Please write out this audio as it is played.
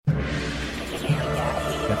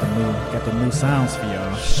got the new sounds for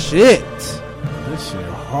y'all. Shit. This shit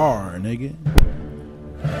hard, nigga.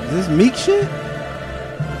 Is this Meek shit?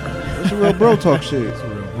 It's a real bro talk shit. It's a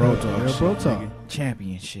real bro talk. Real shit, bro talk. nigga.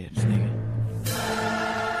 Championships, nigga.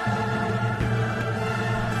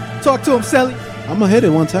 Talk to him, Sally. I'm gonna hit it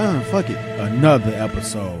one time. Fuck it. Another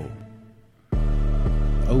episode.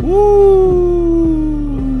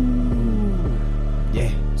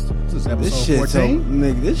 Yeah. This is episode This shit 14. so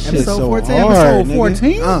nigga. This shit Episode so 14, hard. episode nigga.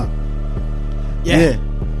 14? Yeah.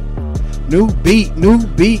 New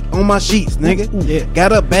beat on my sheets, nigga. Yeah.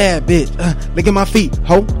 Got a bad bitch. Look at my feet,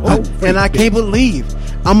 ho. And I can't believe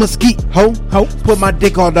I'm a skeet, ho. Put my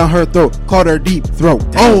dick all down her throat. Called her deep throat.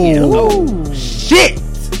 Oh, shit.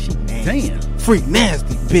 Damn. Freak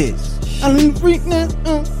nasty bitch. I mean freak nasty.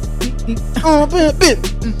 Bad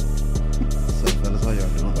bitch. What's up, fellas? How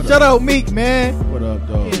y'all doing? Shout out Meek, man. What up,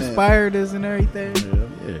 dog? He inspired us and everything.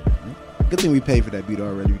 Yeah. Good thing we paid for that beat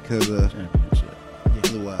already because Championship.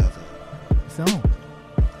 otherwise So,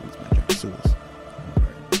 it's my drink suicide.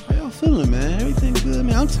 How y'all feeling, man? Everything good,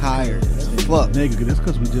 man? I'm tired. Fuck. Nigga, that's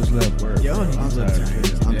because we just left work. Yo, bro. I'm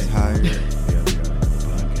tired. I'm tired. Yeah, we got a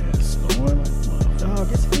podcast snowing like a motherfucker.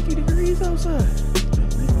 dog, it's 50 degrees outside.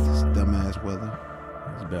 This dumbass weather.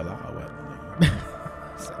 It's Belle Isle weather,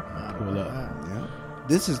 nigga. Pull up. Yeah.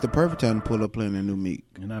 This is the perfect time to pull up playing a new Meek.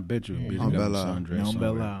 And I bet you a bitch On got Belle a Isle. sundress No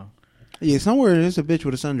somewhere. Bell out. Yeah, somewhere there's a bitch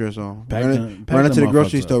with a sundress on. Pack Run them into the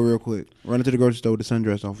grocery motherfuckers store up. real quick. Run into the grocery store with the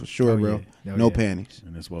sundress on for sure, Oh, bro. yeah. Oh, No yeah. panties.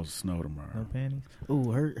 And it's supposed to snow tomorrow. No panties.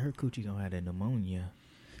 Ooh, her coochie gonna have that pneumonia.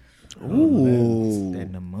 Ooh.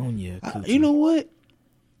 That pneumonia coochie. You know what?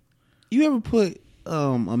 You ever put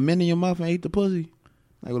a mint in your mouth and ate the pussy?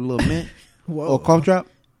 Like with a little mint? Whoa. Or a cough drop?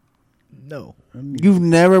 No. You've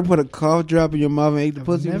never put a cough drop in your mouth and ate the I've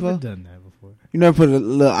pussy never before? done that before. You never put a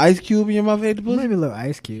little ice cube in your mouth and ate the pussy? Maybe a little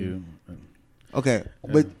ice cube. Cute. Okay,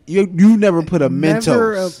 but you never put a Never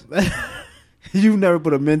Mentos. You've never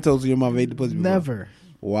put a Mentos in your mouth and ate the pussy before? Never.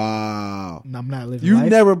 Wow. I'm not living You life.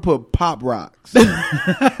 never put Pop Rocks in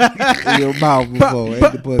your mouth before and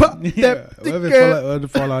ate the pussy. Yeah, what if it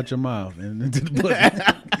fall out your mouth and into the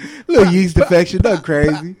pussy? Little yeast infection, nothing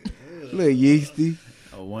crazy. Little yeasty.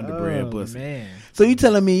 A Wonder Bread pussy. Man. So you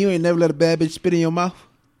telling me you ain't never let a bad bitch spit in your mouth?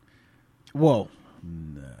 Whoa.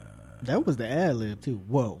 That was the ad lib too.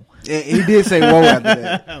 Whoa. Yeah, he did say whoa after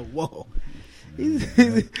that. Whoa.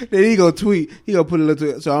 Then he gonna tweet. He gonna put a little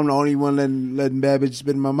tweet. So I'm the only one letting bad bitches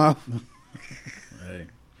spit in my mouth. Hey,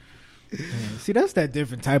 Man, see, that's that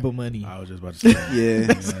different type of money. I was just about to say.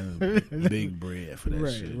 Yeah. Big bread for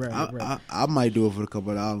that shit. Right. I might do it for a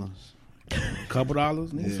couple of dollars. A couple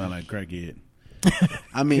dollars? Nigga Yeah. sound like crackhead.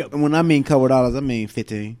 I mean, when I mean couple of dollars, I mean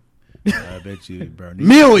 15 I bet you Bernice.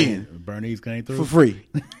 million Bernice came through. for free.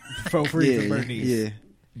 For free Yeah, for Bernice. yeah.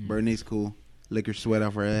 Bernice cool. Liquor sweat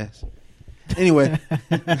off her ass. Anyway,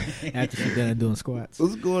 After she done doing squats.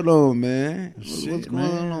 what's going on, man? What's Shit, going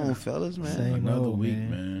man. on, fellas, man? Same Another old, week, man.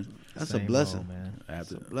 man. That's Same a blessing. old, man.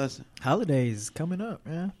 After That's a blessing. Holidays coming up,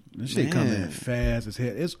 man. this shit Man. coming fast as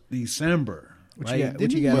hell. It's December. What Like, you got? What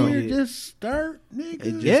didn't you the got on year it? just start, nigga?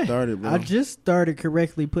 It just started, bro. I just started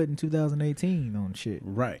correctly putting 2018 on shit.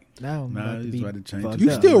 Right. Now I'm Nah, about to he's be about to change fucked it.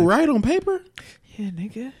 You up. still write on paper? Yeah,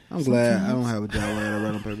 nigga. I'm glad I don't have a job where I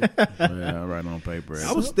write on paper. Yeah, I write on paper.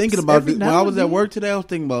 I was thinking about Every this when now I was and at then. work today. I was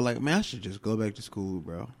thinking about like, man, I should just go back to school,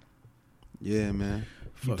 bro. Yeah, man. You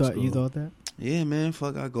Fuck thought school. that? Yeah, man.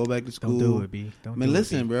 Fuck, I go back to school. Don't do it, B. Don't Man, do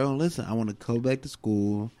listen, it, B. bro. Listen, I want to go back to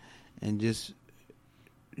school and just,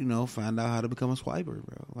 find out how to become a swiper,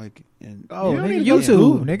 bro. Like, and Oh, You don't nigga, need to go to YouTube,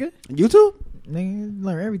 school. nigga. YouTube. Nigga,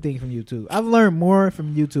 learn everything from YouTube. I've learned more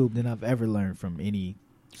from YouTube than I've ever learned from any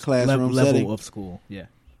Classroom level setting. of school. Yeah.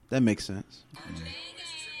 That makes sense.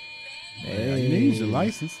 Yeah, you need your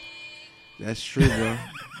license. That's true, bro.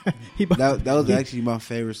 He about, that was actually my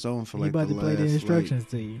favorite song for he like about the to play last, the instructions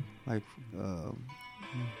to you.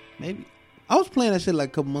 maybe I was playing that shit like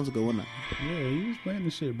a couple months ago, wasn't I? Yeah, you was playing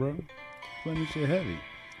this shit, bro. Playing this shit heavy.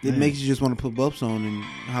 It Man. makes you just want to put bumps on and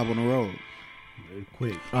hop on the road.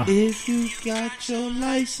 Quick. If you got your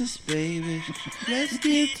license, baby, let's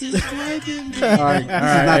get to swiping. All right, this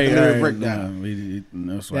is not the lyric breakdown.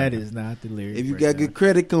 That is not the lyric. If you got good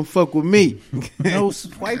credit, come fuck with me. no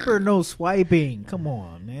swiper, no swiping. Come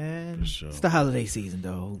on, man. For sure. It's the holiday season,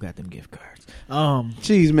 though. Who got them gift cards?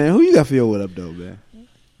 Jeez, man, who you got for your what up, though, man?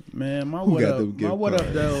 Man, my Who what got up? them gift My what up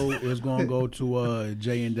cards? though is gonna go to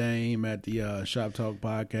Jay and Dame at the Shop Talk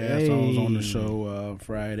podcast. I was on the Hey. show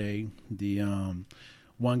Friday. The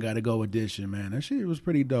One Gotta Go edition, man. That shit was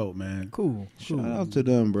pretty dope, man. Cool. Shout out to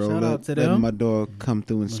them, bro. Shout out to Letting them. my dog come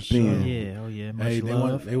through and For spin. sure. Yeah, oh yeah. Much Hey,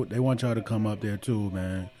 love. they want y'all to come up there too,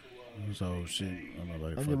 man. So shit, I'm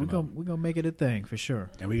like, Oh, yeah, we're gonna make it a thing for sure.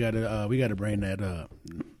 and we gotta bring that the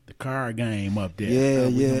card game up there.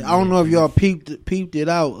 Yeah. I don't know if y'all peeped it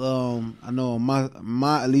out. I know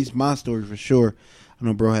my at least my story for sure. I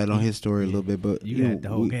know bro had on his story a little bit, but You had the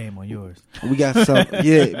whole game on yours. We got some,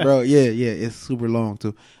 yeah, bro, yeah. It's super long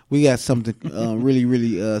too. We got something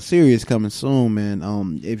really serious coming soon,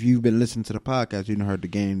 man. If you've been listening to the podcast, you know heard the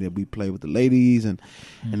game that we play with the ladies and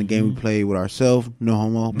the game we play with ourselves. No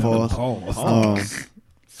homo, pause.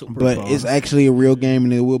 But it's actually a real game,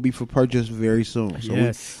 and it will be for purchase very soon. So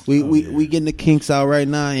yes. we getting the kinks out right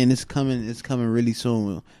now, and it's coming really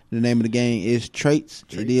soon. The name of the game is Traits.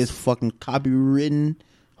 It is fucking copywritten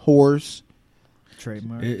horse.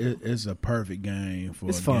 Trademark. It's a perfect game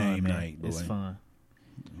for game night. Boy. It's fun.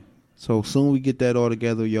 So soon we get that all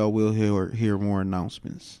together, y'all will hear more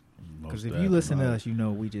announcements. Because if you listen to us, you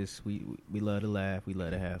know we love to laugh, we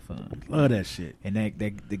love to have fun, love that shit, and that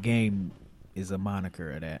the game is a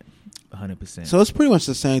moniker of that, 100%. So it's pretty much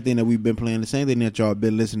the same thing that we've been playing, the same thing that y'all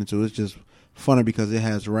been listening to. It's just funner because it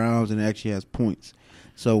has rounds and it actually has points.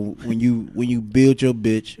 So when you build your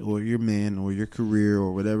bitch or your man or your career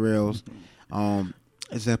or whatever else,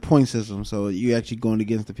 it's that point system. So you actually going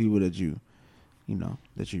against the people that you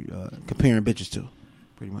comparing bitches to,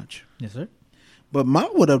 pretty much. Yes, sir. But my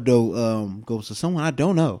what up though goes to someone I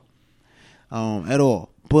don't know at all,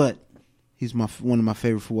 but he's one of my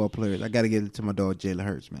favorite football players. I got to get it to my dog Jalen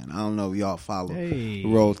Hurts, man. I don't know if y'all follow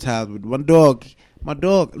Roll Ties with my dog.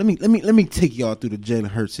 Let me take y'all through the Jalen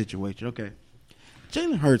Hurts situation. Okay,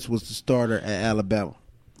 Jalen Hurts was the starter at Alabama.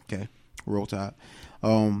 Okay, Roll Tide.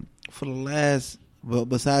 For the last, well,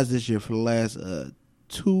 besides this year, for the last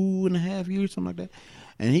 2.5 years, something like that.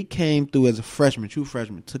 And he came through as a freshman, true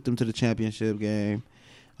freshman. Took them to the championship game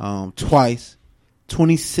twice.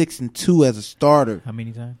 26-2 as a starter. How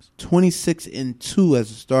many times? 26-2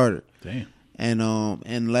 as a starter. Damn.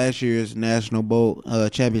 And last year's National Bowl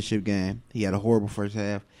championship game, he had a horrible first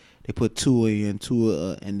half. They put Tua in,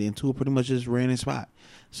 and then Tua pretty much just ran his spot.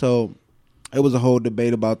 So it was a whole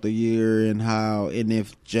debate about the year and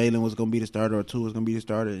if Jalen was going to be the starter or Tua was going to be the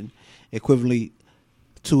starter. And equivalently,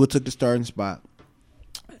 Tua took the starting spot.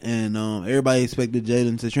 And everybody expected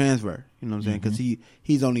Jalen to transfer, you know what I'm saying? Because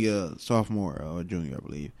he's only a sophomore or junior, I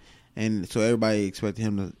believe. And so everybody expected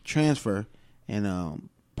him to transfer and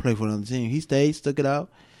play for another team. He stayed, stuck it out.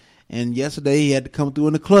 And yesterday he had to come through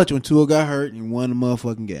in the clutch when Tua got hurt and won the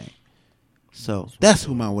motherfucking game. So that's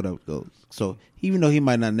who my what up goes. So even though he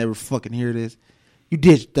might not never fucking hear this, you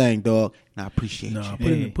did your thing, dog. And I appreciate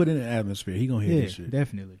you. Put in the atmosphere. He gonna hear this shit.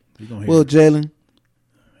 Definitely. He gonna hear well, Jalen.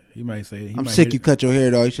 He might say, I'm sick you cut your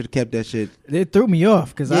hair, dog. You should have kept that shit. It threw me off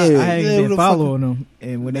because I hadn't been following them.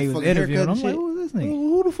 And when they was interviewing, I'm like, who is this nigga?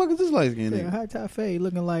 Who the fuck is this light skin nigga? High top fade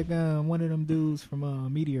looking like one of them dudes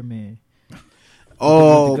from Meteor Man.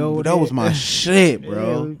 Oh, that was my shit,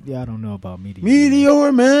 bro. Yeah, I don't know about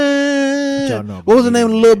Meteor Man. Y'all know what was the name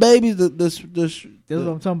of the little babies? That's what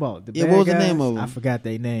I'm talking about. What was the name of them? I forgot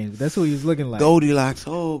their names. That's who he was looking like. Goldilocks.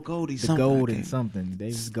 Oh, Goldie. The Golden something. They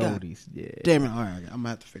was Goldies. Yeah. Damn it. All right. I'm going to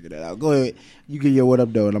have to figure that out. Go ahead. You get your what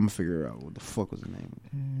up, though, and I'm going to figure out what the fuck was the name.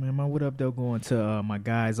 Man, my what up, though, going to my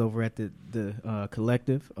guys over at the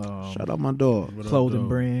Collective. Shout out my dog. Clothing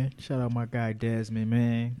brand. Shout out my guy Desmond,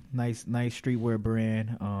 man. Nice streetwear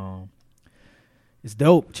brand. It's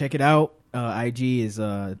dope. Check it out. IG is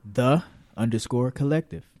 _collective.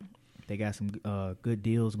 They got some good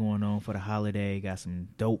deals going on for the holiday. Got some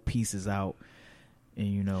dope pieces out, and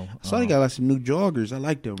you know. I saw they got like some new joggers. I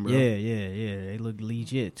like them, bro. Yeah. They look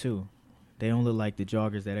legit too. They don't look like the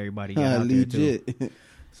joggers that everybody got out legit. There too.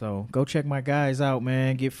 So go check my guys out,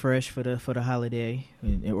 man. Get fresh for the holiday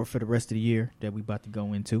or for the rest of the year that we about to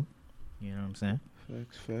go into. You know what I'm saying?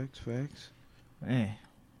 Facts. Man,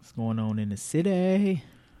 what's going on in the city?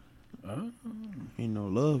 Ain't no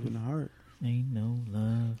love in the heart. Ain't no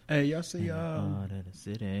love. Hey, y'all see of the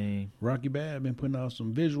city. Rocky Bad been putting out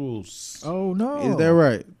some visuals. Oh no. Is that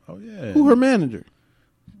right? Oh yeah. Who her manager?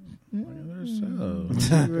 No,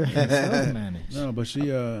 but she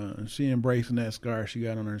embracing that scar she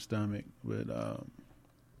got on her stomach, but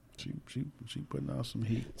she putting out some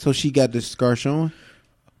heat. So she got this scar showing?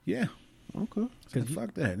 Yeah. Okay. Cause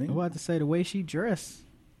fuck that. I'm about to say the way she dressed,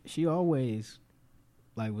 she always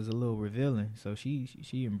was a little revealing. So she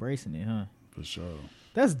embracing it, huh? For sure.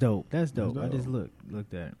 That's dope. I just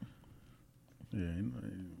looked at it. Yeah.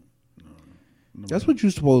 That's what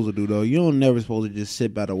you're supposed to do, though. You don't never supposed to just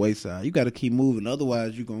sit by the wayside. You got to keep moving.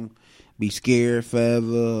 Otherwise, you're gonna be scared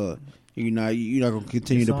forever. You're not gonna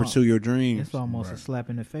continue to pursue your dreams. It's almost a slap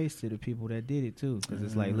in the face to the people that did it too, because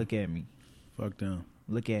it's like, look at me, fuck them,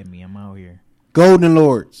 look at me, I'm out here. Golden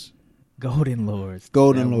Lords. Golden Lords.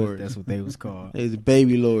 Golden Lords. That's what they was called. They was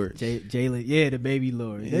baby lords. Jalen, the baby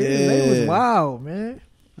lords. Yeah. They was wild, man.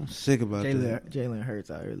 I'm sick about that. Jalen Hurts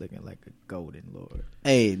out here looking like a golden lord.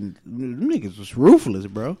 Hey, them niggas was ruthless,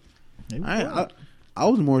 bro. I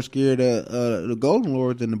was more scared of the Golden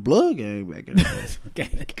Lords than the Blood Gang back in the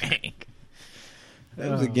day. gang.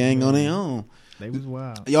 That was a gang on their own. They was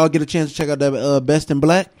wild. Y'all get a chance to check out that Best in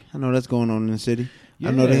Black? I know that's going on in the city. Yeah,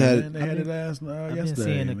 I know they had it last I've yesterday. been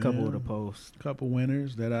seeing a couple man. of the posts. Couple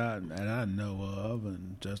winners that I know of,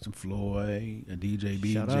 and Justin Floyd, and DJ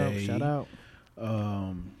BJ. Shout out.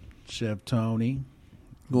 Chef Tony.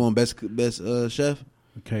 going best chef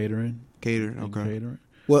Catering. Okay. Catering.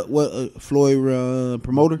 What Floyd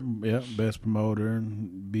promoter? Yeah, best promoter.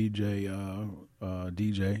 BJ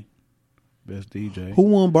DJ. Best DJ. Who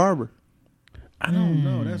won Barber? I don't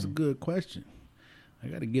know. That's a good question. I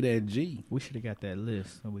got to get at G. We should have got that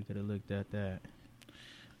list, so we could have looked at that.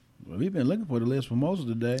 Well, we've been looking for the list for most of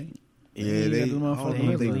the day. Yeah, They I got the don't motherfucking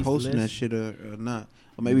know if they list. posting that shit or not.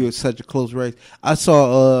 Or maybe it was such a close race. I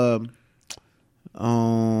saw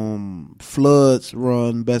Floods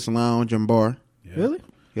run Best Lounge and Bar. Yeah. Really?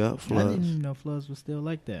 Yeah, I Floods. didn't even know Floods was still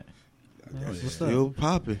like that. That's what's up. Still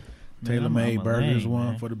popping. Taylor I'm Made a Burgers lame, won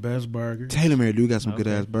man. for the best burger. Taylor Made do got some Okay.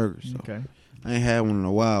 good ass burgers. So. Okay. I ain't had one in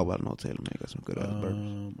a while, but I know Taylor Made got some good ass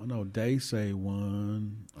burgers. I know They Say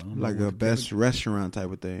won. I don't know Like what a best restaurant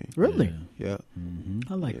type of thing. Really? Yeah.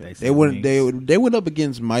 Mm-hmm. I like that. They went up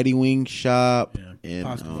against Mighty Wing Shop Yeah. and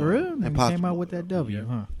Pasta. For real? and They Pasta. came out with that W, Yeah.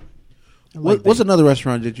 huh? I like What's that. another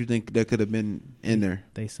restaurant that you think that could have been in there?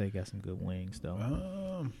 They say got some good wings though.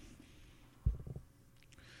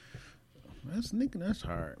 That's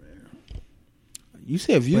hard, man. You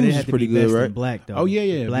said But it Views had is to pretty be good, best in right? Black though. Oh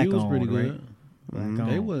yeah. Black View was pretty owned, good. right? Black Mhm.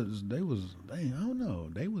 owned. They was. Dang, I don't know.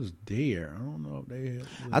 They was there. I don't know if they.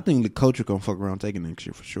 I think the culture gonna fuck around taking next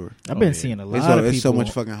year for sure. I've been yeah. seeing a lot It's of people. so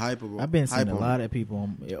much fucking hype. I've been seeing hype a on lot it. of people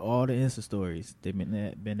on all the Insta stories. They've been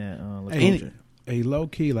at La Hey, Culture. Hey, low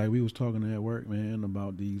key, like we was talking at work, man,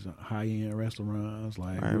 about these high end restaurants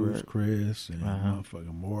like Right, Ruth's right. Chris and Uh-huh.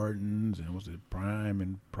 motherfucking Morton's and was it Prime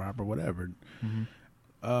and Proper, whatever. Mhm.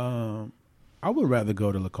 I would rather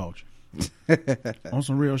go to La Culture on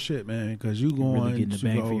some real shit, man, because you going Really getting the to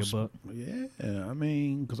bang go for your buck. Yeah, I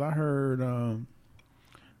mean, because I heard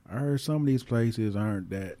some of these places aren't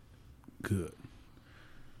that good.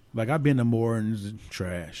 Like I've been to Morton's,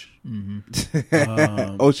 trash.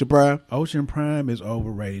 Mm-hmm. Ocean Prime, Ocean Prime is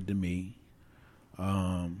overrated to me.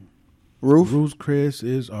 Roof. Ruth's Chris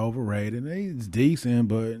is overrated. It's decent,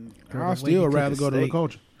 but Girl, I'll the way you still cook rather a go to La steak.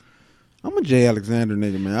 Culture. I'm a Jay Alexander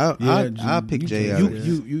nigga, man. I pick Jay you,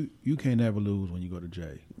 Alexander. you can't never lose when you go to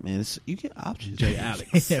Jay. Man, you get options. Jay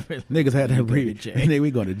Alex. Niggas had You that go to read. Jay. Nigga,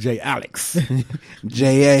 we go to Jay Alex.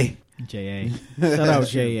 J.A. J.A. Shout out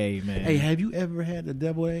J.A. man. Hey, have you ever had the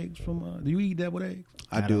deviled eggs from? Do you eat deviled eggs?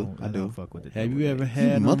 I do. don't fuck with it. Have you ever You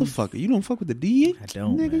had 'em? motherfucker. You don't fuck with the D? I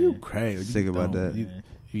don't. Nigga, man. you crazy. Sick You about don't. that.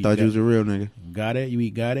 You Thought eat you was a real nigga. God egg? You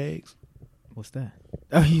eat God eggs? What's that?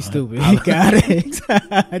 Oh, you stupid. You got it.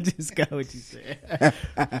 I just got what you said.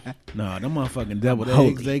 Nah, them motherfucking deviled Holy.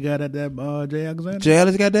 eggs they got at that Jay Alexander. Jay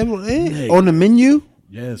Alex got that Nigga. on the menu?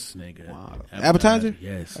 Yes, nigga. Wow. Appetizer?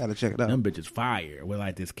 Yes. I gotta check it out. Them bitches fire with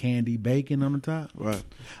like this candy bacon on the top. Right.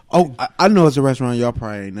 Oh, I know it's a restaurant y'all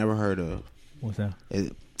probably ain't never heard of. What's that?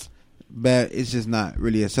 It's just not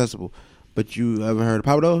really accessible. But you ever heard of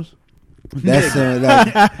Papados? That's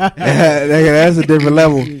that's a different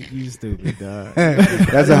level. You stupid, dog.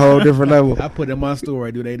 That's a whole different level. I put in my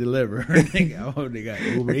story. Do they deliver? Oh, they got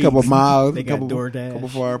Uber A couple Eats. miles, They a got couple DoorDash.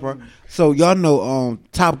 far apart. So y'all know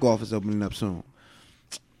Top Golf is opening up soon.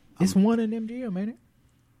 It's one in MGM, ain't it?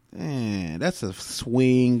 Man, that's a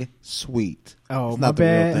swing suite. Oh, It's my not the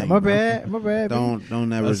real bad. thing, my bro. bad. My bad.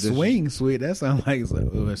 Don't ever A just- swing suite. That sounds like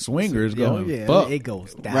a swingers Oh, going yeah. fuck. It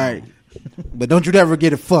goes down. Right. But don't you ever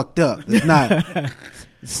get it fucked up. It's not.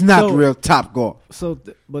 It's not So- the real Top Golf. So,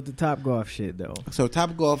 but the Top Golf shit though. So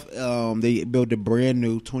Top Golf, they built a brand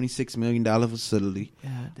new $26 million facility.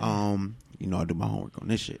 God damn. You know I do my homework on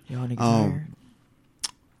this shit. Y'all niggas hired?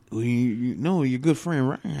 You know your good friend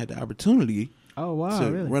Ryan had the opportunity Oh wow,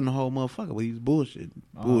 to really? run the whole motherfucker, but he's bullshit.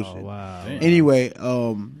 Bullshit. Oh wow. Damn. Anyway,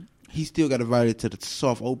 he still got invited to the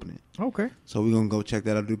soft opening, Okay. so we're gonna go check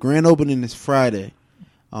that out. The grand opening is Friday,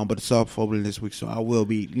 but the soft opening this week. So I will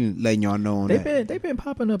be letting y'all know on that. They've been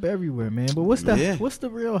popping up everywhere, man. But what's the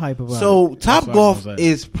real hype about it? So Top That's what I Golf was gonna say.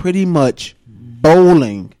 is pretty much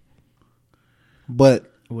bowling, but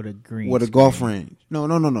with a green with a screen. golf range. No.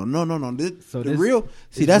 So The this real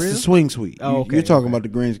that's real? the swing suite. Oh, okay, You're talking okay. about the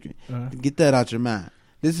green screen. Uh-huh. Get that out your mind.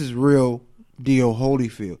 This is real D.O.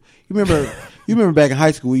 Holyfield. You remember back in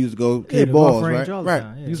high school we used to go hit balls, right? Right.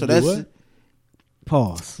 Yeah. So that's what?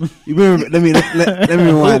 Pause. You remember? Let me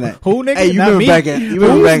rewind that. Who nigga? Hey, you Not remember me. back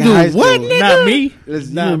in high school? What, nigga? Not me.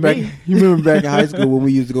 Listen, Not me. You remember back in high school when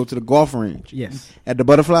we used to go to the golf range? Yes. At the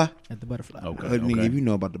Butterfly? At the Butterfly. Okay. Nigga, if you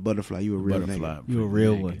know about the Butterfly, you a real nigga. You a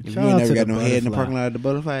real one. If Shout you ain't out never to got the no head in the Butterfly. parking lot at the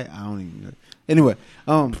Butterfly, I don't even know. Anyway,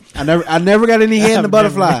 I never got any head in the I've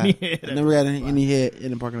never Butterfly. any head I never got any head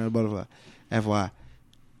in the parking lot of the Butterfly. FYI.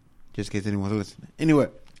 Just in case anyone's listening. Anyway,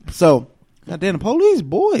 so, goddamn, the police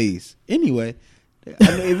boys. Anyway, I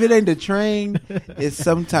mean, if it ain't the train, it's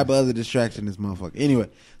some type of other distraction, this motherfucker. Anyway,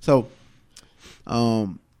 so,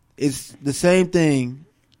 it's the same thing,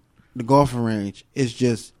 the golfing range. It's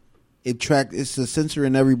just, it's a sensor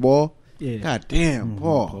in every ball. Yeah. God damn,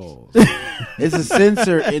 pause. It's a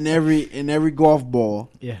sensor in every golf ball.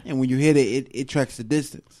 Yeah. And when you hit it, it tracks the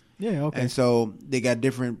distance. Yeah, okay. And so they got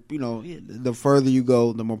different, the further you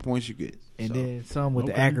go, the more points you get. And So, then some with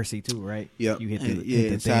the accuracy too, right? yep. You hit And, the hit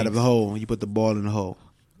the inside of things. the hole, you put the ball in the hole,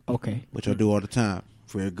 Okay. which I do all the time.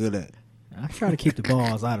 Very good at. I try to keep the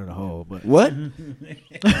balls out of the hole, but What?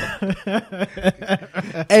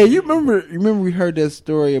 Hey, you remember we heard that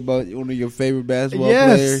story about one of your favorite basketball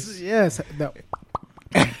players? Yes. No.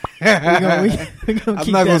 we gonna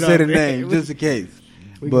I'm not gonna say the name just in case.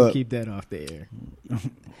 We but gonna keep that off the air.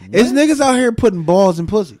 it's niggas out here putting balls in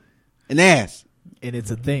pussy and ass. And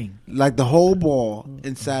it's a thing. Like the whole ball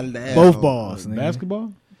inside of the ass. Both balls. nigga.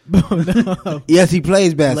 Basketball? No. Yes, he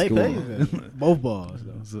plays basketball. Both balls.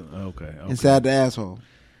 Okay. Inside the asshole.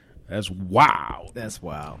 That's wild. That's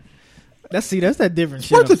wild. That's that different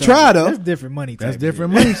shit. Worth I'm a try, talking about. though. That's different money. That's type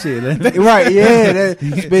different shit. money shit. Right, yeah. That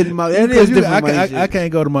is different money shit. I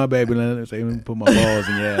can't go to my baby and say, let me put my balls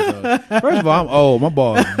in your ass. First of all, I'm old. My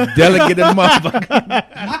balls delicate as a motherfucker.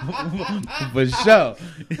 For sure.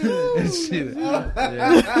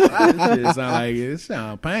 It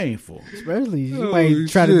sound painful. Especially you might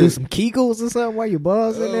try to do some Kegels or something while your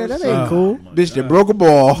balls in there. That ain't cool. Bitch that broke a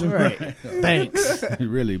ball. Right. Thanks. You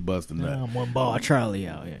really busting that. I'm one ball Charlie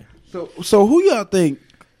out here. So who y'all think?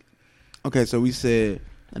 Okay, so we said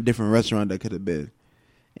a different restaurant that could have been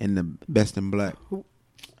in the Best in Black.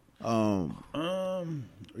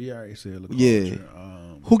 We already said. Yeah.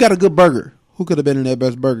 Who got a good burger? Who could have been in that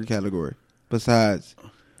best burger category besides?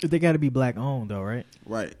 They got to be black owned though, right?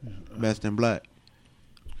 Right. Best in Black.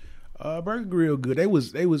 Burger Grill good. They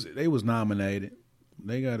was nominated.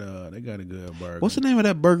 They got a good burger. What's the name of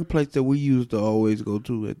that burger place that we used to always go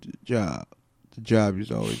to at the job? The job used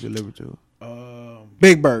to always deliver to.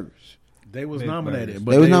 Big Burgers. They was Big nominated, Burgers.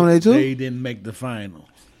 but They was nominated too? They didn't make the final.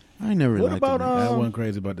 I ain't never What liked about, them. I wasn't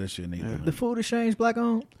crazy about that shit neither. The food exchange black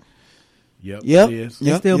owned. Yep. Yep. It is. They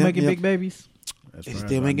Yep, still yep, making yep. big babies. That's They right,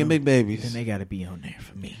 still I making know. big babies. Then they got to be on there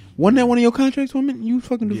for me. Wasn't that one of your contracts, woman? You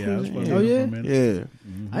fucking do Yeah, I was food. supposed to Oh, be yeah? there for a minute.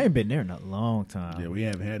 Yeah. I ain't been there in a long time. Yeah, we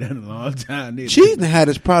haven't had that in a long time. Neither. Cheese done had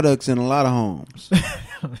his products in a lot of homes.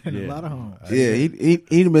 In Yeah. a lot of homes. Yeah,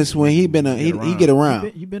 he been swing. He been he get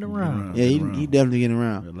around. You been around. Yeah, Been around. he definitely getting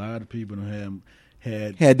around. A lot of people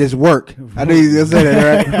had Had this work. I knew you was gonna say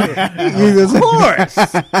that, right? You was gonna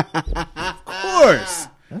say- Of course.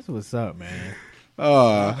 That's what's up, man.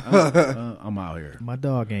 I'm out here. My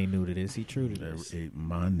dog ain't new to this. He true to this.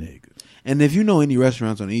 My nigga. And if you know any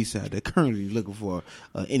restaurants on the east side that currently looking for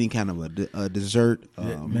any kind of a dessert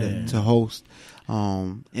man. to host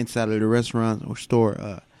inside of the restaurant or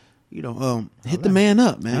store, hit the man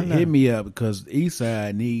up, man. Hit me up because the East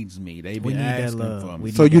Side needs me. They We been need that asking love. for me.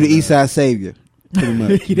 We So need you the that east side savior, pretty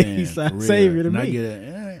much. He the Man, east side for real. savior to and me.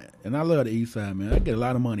 And I love the East Side, man. I get a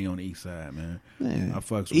lot of money on the East Side, man. Man, I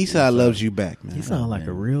fucks with east the side loves you back, man. You sound like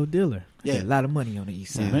a real dealer. Yeah. Yeah, a lot of money on the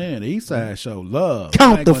east side. Man, the East Side show love.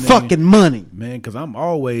 Count Like the when they- fucking money. Man, because I'm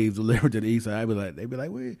always delivered to the East Side. They be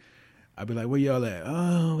like, where? I be like, where y'all at?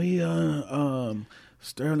 Oh, we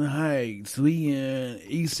Sterling Heights, we in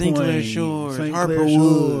East St. Clair Point, Shores, St. Harper Clair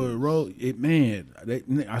Woods. Road.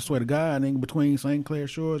 I swear to God, nigga, between St. Clair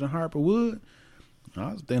Shores and Harper Wood,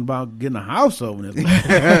 I was thinking about getting a house over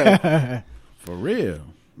there. For real.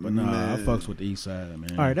 But nah, I fucks with the East Side,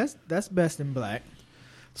 man. All right, that's Best in Black.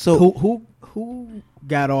 So Who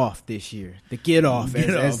got off this year? The get off, Get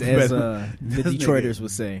as off. the Detroiters would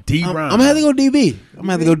say. I'm gonna have to go DB. I'm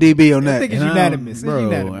gonna have to go DB on I that. think it's And unanimous. It's bro.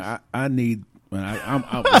 unanimous. I need. I'm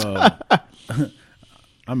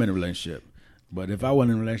in a relationship, but if I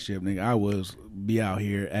wasn't in a relationship, nigga, I was be out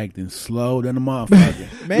here acting slow than a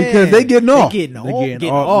motherfucker. Man, Because they getting off. They getting They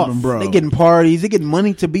off. getting bro. They getting parties. They getting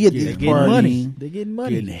money to be at Yeah, these they Getting parties. money. They getting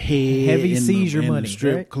money. Getting head Heavy in seizure the, in money, the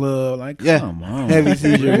strip right? club. Like, Yeah, come on, heavy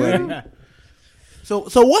seizure money.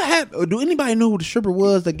 So what happened? Do anybody know who the stripper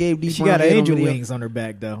was that gave D? She got angel wings on her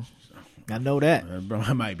back though. I know that. Bro,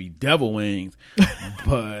 it might be devil wings,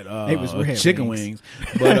 but It was red chicken wings.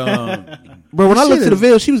 But bro, when I looked to the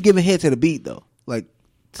video, she was giving head to the beat though, like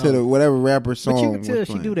to the whatever rapper song. But you can tell was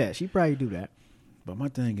she playing. do that. She probably do that. But my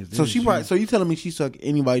thing is, So she probably. So you telling me she suck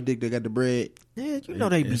anybody dick that got the bread? Yeah, you know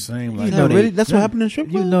they be. It seems you like know really? they, That's what happened in strip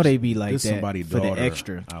you clubs? know they be like this that somebody's for the daughter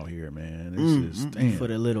extra. out here, man. This is damn. For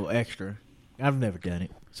the little extra. I've never done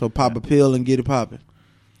it. So pop a pill and get it popping.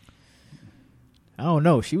 I don't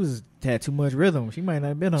know. She had too much rhythm. She might not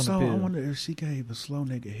have been on So the pill. I wonder if she gave a slow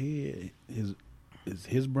nigga head, is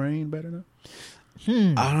his brain better now?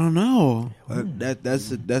 I don't know. That's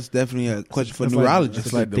definitely a question for It's neurologists.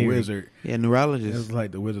 It's like the theory. wizard. Yeah, neurologists. It's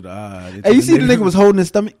like the Wizard of Oz. Hey, you see the nigga was holding his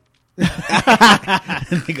stomach?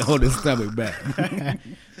 nigga hold his stomach back.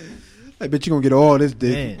 I bet you gonna get all this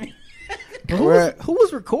dick. Man. Who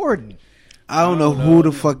was recording? I don't know who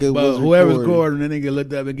the fuck it But was. whoever's recording. recording, the nigga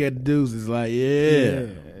looked up and got the deuce. It's like, yeah.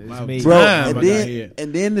 it's me. Bro, Time I and got here.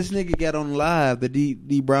 then this nigga got on live. The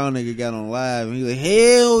D Brown nigga got on live, and he like,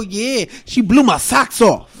 hell yeah, she blew my socks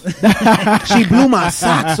off. She blew my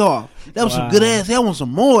socks off. That was some good ass. I want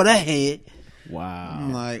some more of that head. Wow.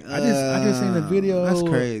 I'm like, I just seen the video. That's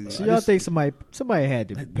crazy. So y'all think somebody had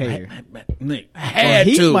to pay her? Nick, Or had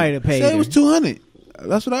he to. might have paid Say her. it was 200.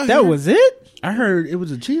 That's what I heard. That was it? I heard it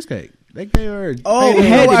was a cheesecake. They gave her. Oh, It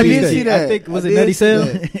had to I be did that. see that. I think was I it did Nutty see Cell?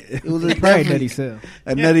 that. It was a Probably definitely Nutty Cell.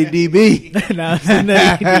 a Nutty DB. No, it's a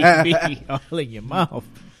Nutty DB all in your mouth.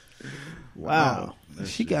 Wow.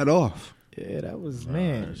 She got off. Yeah, that was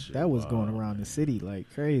man. That was going around the city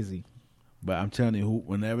like crazy. But I'm telling you,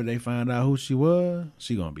 whenever they find out who she was,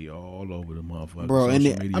 she gonna be all over the motherfucker. Bro, and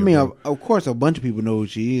social media, I mean, bro. of course, a bunch of people know who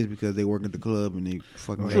she is because they work at the club and they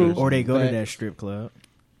fucking. True. Or they go to Facts. that strip club.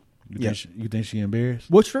 You think she embarrassed?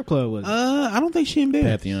 What strip club was it? I don't think she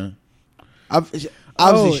embarrassed. Pantheon.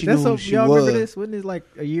 Obviously, she knew who so she y'all was. remember this? Wasn't it like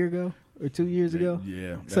a year ago or 2 years ago?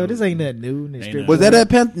 Yeah. So this ain't nothing new. In the strip Was club. that at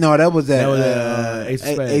Penn? No, that was at That was at, Ace of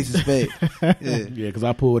Spades. Ace of Spades. Yeah. Yeah, because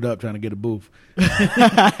I pulled up trying to get a booth. Oh,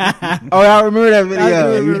 I remember that video. I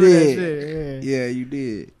do You remember that did. shit, yeah. Yeah, you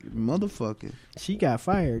did. Motherfucker. She got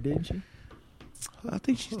fired, didn't she? I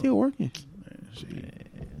think she's still working. She,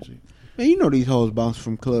 Man, you know these hoes bounce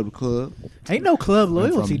from club to club. Ain't no club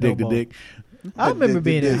went loyalty from no dick to more. dick. I remember Dick,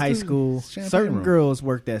 being dick, in dick. high school. Champagne Certain room. girls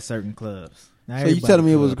worked at certain clubs. Not So you everybody telling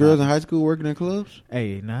me it was club girls in hopping. high school working in clubs?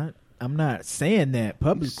 Hey, I'm not saying that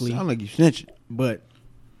publicly, Sound like you snitching. but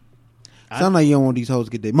Sound like you don't want these hoes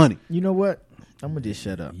to get their money. you know what? I'm gonna just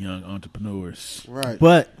shut up. Young entrepreneurs. Right.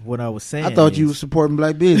 But what I was saying, I thought you is was supporting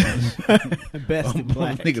black business. best in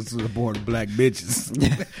black. Niggas support black bitches.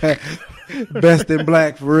 Best in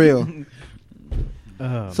black for real.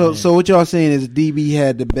 Oh, So man. so what y'all saying is DB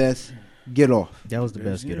had the best get off. that was the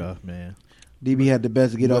best Yeah. get off, man. DB had the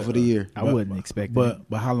best get off of the year. I wouldn't expect But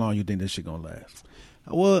how long you think this shit gonna last?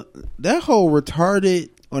 Well, that whole retarded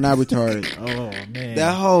or not retarded. Oh man,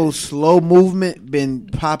 That whole slow movement been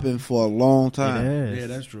popping for a long time. Yes. Yeah,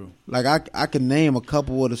 that's true. Like I can name a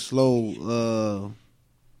couple of the slow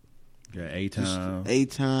Yeah, A-Town.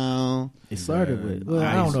 A-Town. It started with. Well,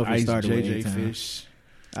 I don't know if it started with JJ A-Town. Fish.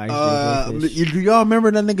 Ice JJ Fish. Do y'all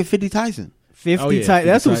remember that nigga 50 Tyson? 50 Oh, yeah, Ty-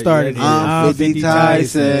 That's 50 who started it. Tyson. 50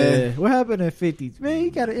 Tyson. Yeah. What happened to 50? Man, he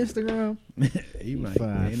got an Instagram. He might.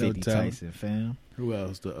 Fine, Ain't no 50 telling. Tyson, fam. Who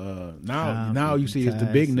else? The Tom now you see it's the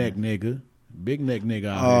big neck Tyson. nigga. Big neck nigga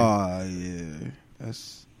out Oh yeah,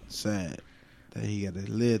 that's sad that he got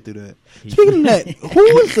to live through that. He- Speaking of that,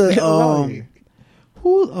 who is the Lawyer.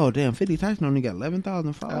 who? Oh damn, 50 Tyson only got 11,000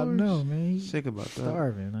 I followers. don't know, man. He's Sick about that.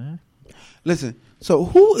 starving, man. Listen, so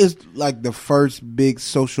who is like the first big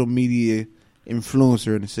social media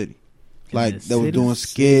influencer in the city? Like the that was city? doing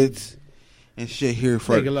skits and shit here here.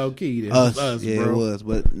 for Take it low key. This us. is us, Yeah, bro. it was,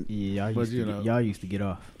 but Yeah, y'all But, used, you to know. get, y'all used to get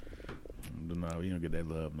off. No, you don't get that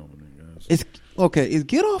love no more. nigga. it's okay. Is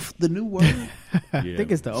get off the new word? I Yeah.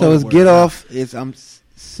 think it's the So old it's word. get off. It's I'm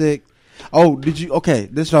sick. Oh, did you? Okay,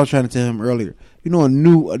 this is what I was trying to tell him earlier. You know,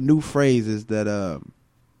 a new phrase is that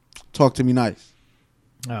talk to me nice.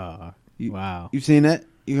 Oh, You- wow. You seen that?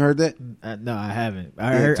 You heard that? No, I haven't.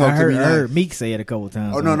 I Yeah, heard. talk I to heard, me I heard nice. Meek say it a couple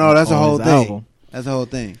times. Oh no, on- no, that's a on whole his thing. album. That's the whole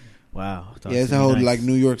thing. Wow. Talk Yeah, it's to a me whole nice. like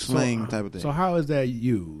New York So- slang type of thing. So how is that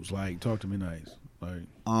used? Like, talk to me nice. Like,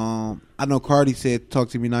 I know Cardi said, "Talk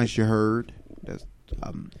to me nice." You heard? That's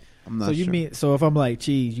I'm not. So you sure. mean so if I'm like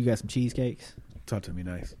cheese, you got some cheesecakes? talk to me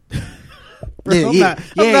nice. Bro, Yeah, I'm yeah, not-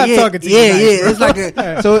 yeah, I'm not yeah, talking to you yeah, nice, yeah. bro. It's like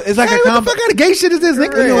a so it's like a What the fuck kind of gay shit is this,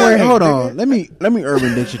 nigga? You know Right. what? Hold on. Let me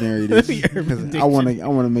Urban Dictionary this. me Urban 'cause I want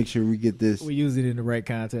to make sure we get this. We use it in the right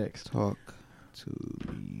context. Talk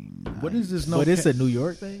to me nice. What is this? No, But it's a New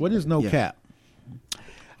York thing. What is no Yeah. cap?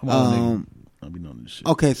 Come on, nigga. I'll be knowing this shit.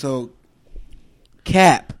 Okay, so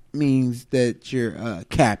cap means that you're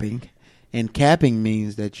capping, and capping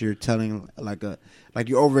means that you're telling like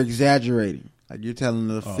you're over exaggerating, like you're telling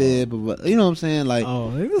a fib of what, you know what I'm saying? Like, This you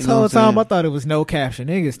know whole what I'm time saying? I thought it was no caption.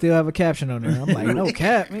 Niggas still have a caption on there. I'm like, no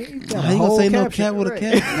cap, man. You got How a you gonna whole say no caption, cap with a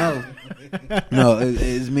right? cap? No,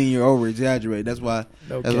 it's mean you're over exaggerating. That's why.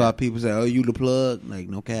 No That's cap. why people say, "Oh, you the plug?" Like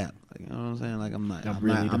no cap. Like, you know what I'm saying? Like I'm not I'm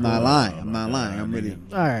lying. Oh, I'm not lying. I'm really.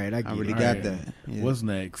 All right, I I really got that. Yeah. What's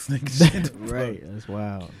next? Nigga? right. That's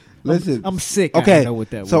wild. Listen, I'm sick. I Okay, know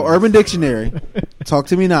what that so was. Urban Dictionary, talk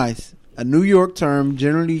to me nice. A New York term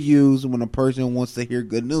generally used when a person wants to hear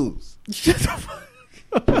good news. Shut the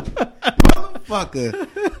fuck.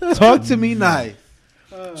 Motherfucker, talk to me nice.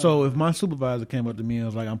 So if my supervisor came up to me and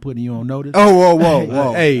was like, "I'm putting you on notice," Oh,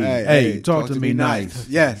 whoa. Hey, talk to me nice.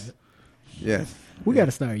 Yes. We got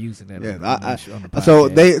to start using that. Yes. on the So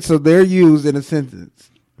podcast. they're used in a sentence.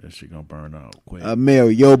 that shit gonna burn out quick.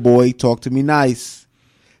 Male, yo boy, talk to me nice.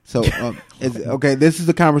 So okay, this is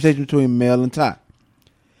a conversation between Mel and Ty.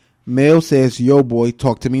 Mel says, "Yo boy,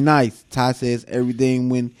 talk to me nice." Ty says, "Everything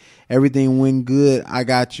went good. I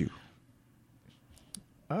got you."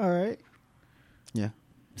 All right, Yeah,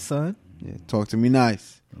 son. yeah. Talk to me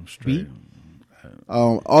nice. I'm straight.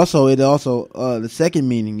 Also, the second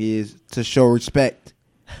meaning is to show respect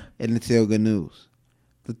and to tell good news.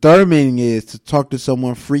 The third meaning is to talk to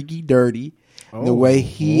someone freaky, dirty, the way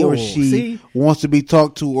he or she wants to be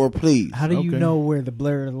talked to or pleased. How do you Okay. know where the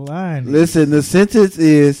blur of the line is? Listen, the sentence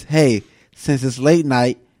is, "Hey, since it's late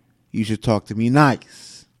night, you should talk to me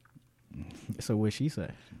nice." So what she say?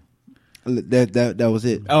 That was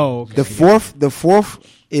it. Oh, okay. The fourth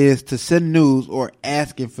is to send news or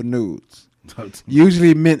asking for nudes. Talk to me.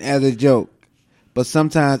 Usually meant as a joke, but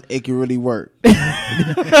sometimes it can really work.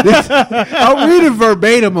 I'm reading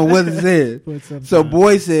verbatim of what it says. But sometimes- So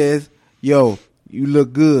boy says, "Yo, you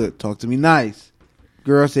look good. Talk to me nice."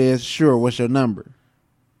 Girl says, "Sure, what's your number?"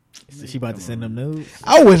 So she about to send them nudes.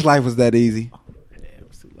 I wish life was that easy. Damn,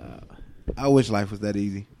 it's too loud. I wish life was that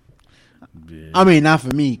easy. Yeah. I mean, not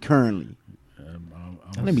for me currently. I'm-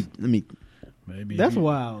 Let me Maybe That's if you-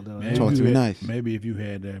 wild though. maybe Talk if to you me had- nice. Maybe if you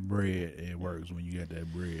had that bread, it works when you got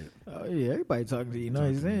that bread. Oh yeah, everybody talking to you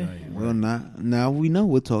nice Talk to me then. nice. Well, now we know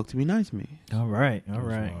what talk to me nice means. All right, all That's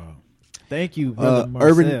right. wild. Thank you, brother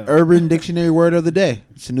Marcel. Urban Dictionary word of the day.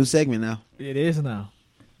 It's a new segment now. It is now.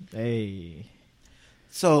 Hey,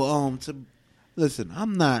 So listen,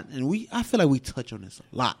 I'm not, and I feel like we touch on this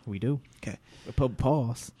a lot. we do. Okay.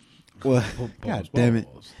 Pause. Well, Pause, God damn it.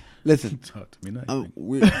 pause. Listen, Talk to me nice.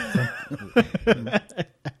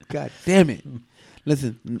 God damn it.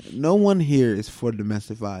 Listen, no one here is for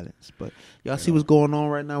domestic violence, but y'all see what's going on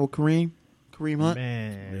right now with Kareem Hunt?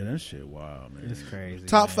 Yeah, Man, that shit wild, man. it's crazy.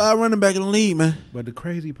 Top man. 5 running back in the league, man. But the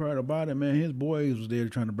crazy part about it, man, his boys was there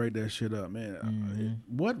trying to break that shit up, man.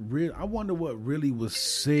 I wonder what really was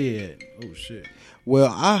said. Oh shit.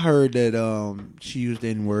 Well, I heard that she used the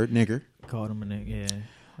N-word, nigger. Called him a nigga. Yeah.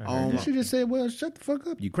 I heard Um, that. She just said, "Well, shut the fuck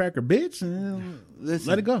up, you cracker bitch," and Listen,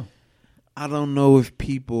 let it go. I don't know if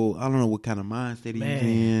people, I don't know what kind of mind state he's Man.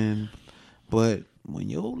 in, but when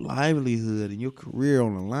your livelihood and your career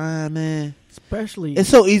on the line, man, Especially it's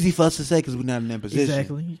so easy for us to say because we're not in that position.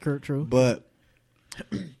 exactly. Kurt, true. But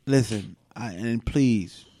listen, and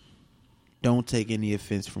please don't take any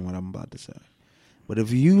offense from what I'm about to say. But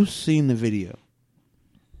if you've seen the video,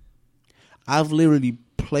 I've literally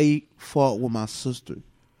fought with my sister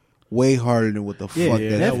way harder than what the fuck yeah,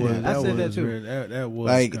 that definitely. was. I said that was too. really- that was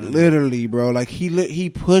Like kinda- literally, bro. Like he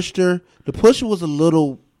pushed her. The push was a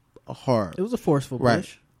little hard, It was a forceful Right.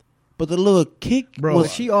 push. but the little kick, Bro, But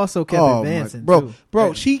was. she also kept Oh, advancing, bro, too.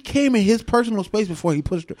 bro. She came in his personal space before he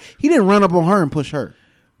pushed her. He didn't run up on her and push her.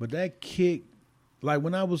 But that kick, like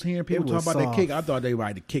when I was hearing people It talk was about that soft. kick, I thought they were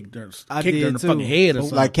like to kick her, I kicked her in did the too. fucking head or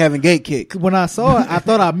something. Like Kevin Gate kick. When I saw it, I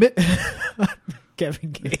thought I missed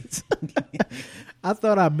Kevin Gates. I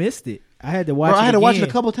thought I missed it. I had to watch Bro, it I had to watch it a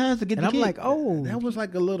again. couple times to get And the I'm kick. like, oh. that was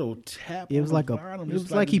like a little tap. It was on like the a- bottom, it just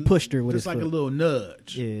was like he pushed her with just his like a foot. little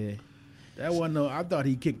nudge. Yeah. That wasn't no. I thought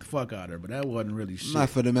he kicked the fuck out of her, but that wasn't really shit. Not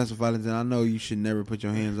for domestic violence, and I know you should never put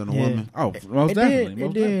your hands on a Yeah. woman. Oh, most And definitely. then, most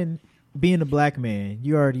and definitely. then being a black man,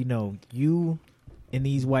 you already know you and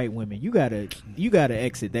these white women, you gotta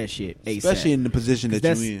exit that shit ASAP. Especially in the position 'Cause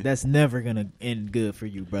that you're in. that's never gonna end good for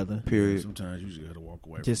you, brother. Period. Sometimes you just gotta walk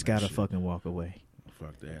away. Just from that gotta shit. fucking walk away.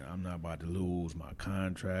 Fuck that. I'm not about to lose my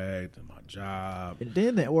contract and my job. And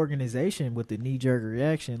then the organization with the knee jerk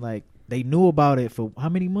reaction, like they knew about it for how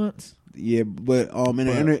many months? Yeah, but in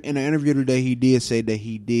an interview today, he did say that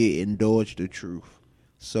he did indulge the truth.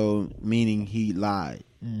 So meaning he lied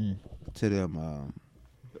to them.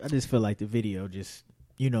 I just feel like the video just,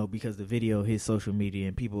 because the video hits social media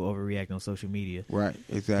and people overreact on social media. Right,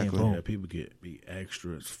 exactly. Yeah, people be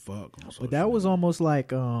extra as fuck on social But that was almost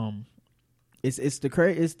like it's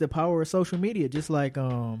the power of social media, just like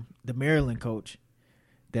the Maryland coach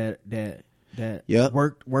that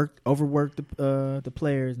overworked the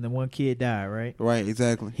players, and then one kid died, right? Right,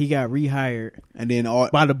 exactly. He got rehired, and then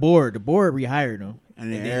by the board. The board rehired him,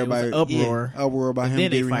 and then everybody uproar about him.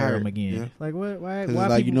 Then they getting fired rehired. him again. Yeah. Like what? Why? Because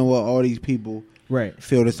like you know what? All these people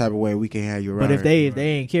feel this type of way. We can't have you around. But if they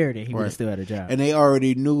ain't cared, then he would have still had a job. And they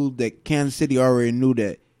already knew that Kansas City already knew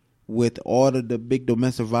that. With all of the big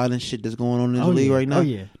domestic violence shit that's going on in the league right now,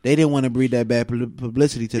 they didn't want to breed that bad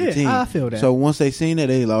publicity to the team. I feel that. So once they seen that,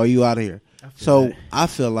 they like, "Oh, you out of here." I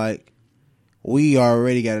feel like we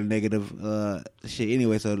already got a negative shit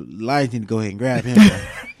anyway. So Lions need to go ahead and grab him.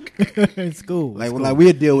 It's cool. Like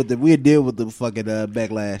we'll deal with the fucking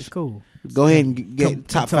backlash. It's cool. Go ahead and get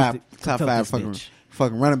top five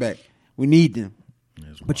fucking running back. We need them.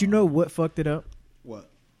 But you know what fucked it up? What?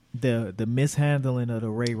 The mishandling of the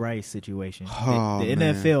Ray Rice situation. Oh, the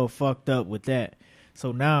man. NFL fucked up with that.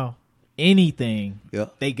 So now anything,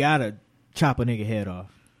 they gotta chop a nigga head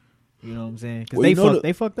off. You know what I'm saying? Because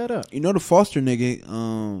they fucked that up. You know the Foster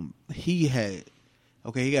nigga,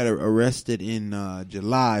 he got arrested in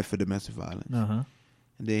July for domestic violence. Uh-huh.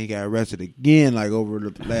 And then he got arrested again like over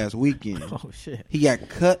the last weekend. Oh shit. He got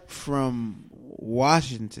cut from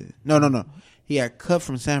Washington. No. He got cut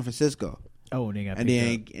from San Francisco. Oh, and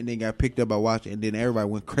then got picked up by Washington, and then everybody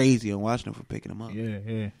went crazy on Washington for picking him up.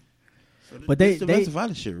 Yeah. So but the domestic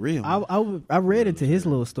violence shit real. I read into his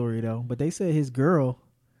little story though, but they said his girl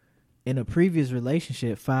in a previous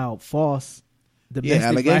relationship filed false domestic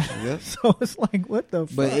allegations. Yeah. So it's like, what the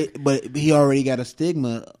fuck? But he already got a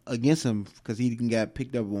stigma against him because he got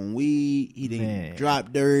picked up on weed. He didn't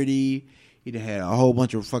drop dirty. He done had a whole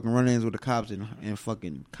bunch of fucking run-ins with the cops in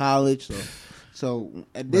fucking college. So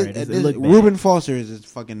at this Reuben Foster is his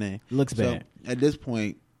fucking name. Looks bad. At this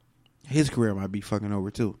point, his career might be fucking over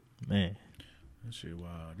too. Man. That shit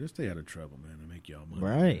wild. Just stay out of trouble, man, and make y'all money.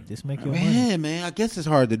 Right. Just make your money. Man, I guess it's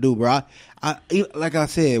hard to do, bro. I like I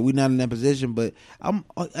said, we're not in that position, but I'm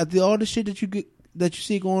at all the shit that you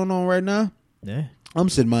see going on right now. Yeah. I'm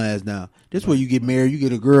sitting my ass down. This is where you get married, you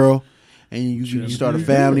get a girl, and you start a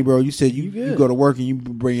family, bro. You said you go to work and you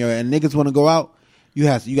bring your and niggas want to go out. You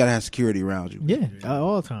gotta have security around you. Yeah,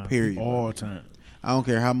 all the time. Period. All the time. I don't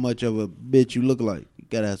care how much of a bitch you look like. You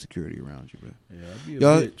gotta have security around you, bro. Yeah, I'd be a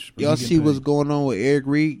bitch. Y'all see what's going on with Eric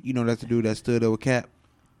Reed? You know, that's the dude that stood up with Cap.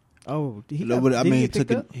 Oh, he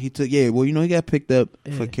took. Yeah, well, he got picked up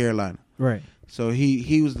for Carolina. Right. So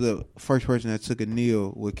he was the first person that took a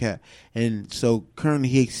kneel with Cap, and so currently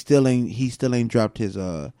he still ain't dropped his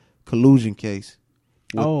collusion case.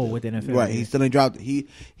 With the NFL, right? He still ain't dropped it.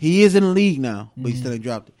 He is in the league now, but he still ain't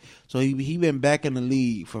dropped it. So he been back in the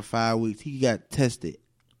league for 5 weeks. He got tested.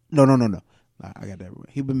 No. I got that right.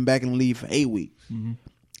 He been back in the league for 8 weeks. Mm-hmm.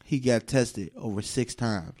 He got tested over 6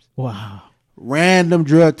 times. Wow. Random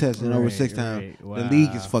drug testing over 6 times. Wow. The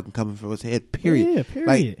league is fucking coming for his head. Period. Yeah, period.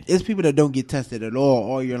 Like it's people that don't get tested at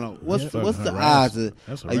all year long. What's the odds of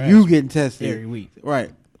you getting tested every week?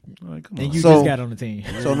 Right. Like, come and on. you just got on the team.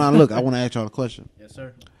 So now look, I want to ask y'all a question. Yes,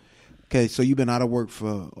 sir. Okay, so you've been out of work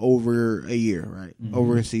for over a year, right? Mm-hmm.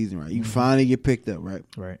 Over a season, right? You finally get picked up, right?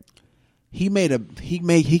 Right. He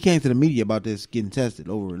came to the media about this getting tested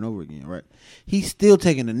over and over again, right? He's still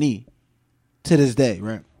taking a knee to this day,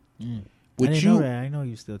 right? Mm. I didn't know that. I know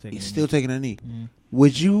you're still taking. He's still taking a knee. Mm.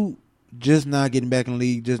 Would you just not getting back in the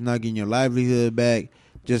league, just not getting your livelihood back,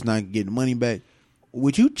 just not getting money back?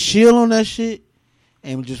 Would you chill on that shit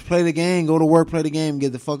and just play the game, go to work, play the game,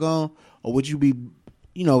 get the fuck on, or would you be,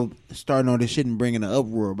 starting on this shit and bringing an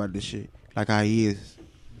uproar about this shit like how he is?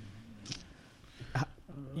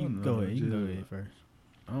 You can go ahead. You can go ahead first.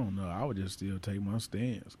 I don't know. I would just still take my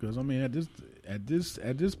stance because I mean, at this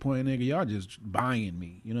point, nigga, y'all just buying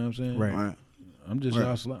me. You know what I'm saying? Right. I'm just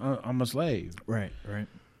y'all. I'm a slave. Right.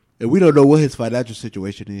 And we don't know what his financial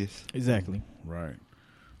situation is. Exactly. Right.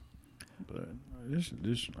 But this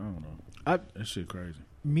I don't know. That shit crazy.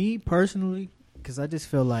 Me personally, because I just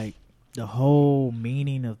feel like the whole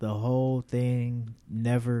meaning of the whole thing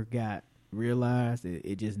never got realized.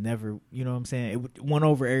 It just never, you know what I'm saying? It went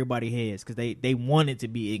over everybody's heads because they wanted to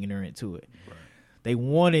be ignorant to it. Right. They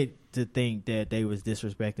wanted to think that they was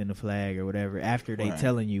disrespecting the flag or whatever after they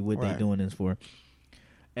telling you what they doing this for.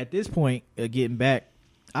 At this point, getting back,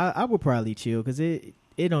 I would probably chill because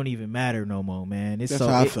it don't even matter no more, man. It's That's so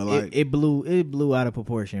how I feel like. it blew out of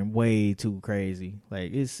proportion, way too crazy.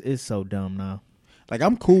 Like it's so dumb now. Like,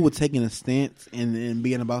 I'm cool with taking a stance and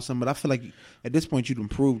being about something, but I feel like at this point you've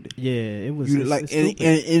improved it. Yeah, it was You like,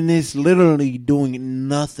 and it's literally doing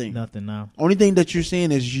nothing. nothing now. Only thing that you're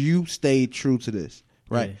saying is you stayed true to this,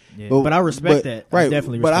 right? Yeah. But I respect that. Right, I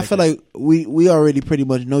definitely. But I respect feel that. like we already pretty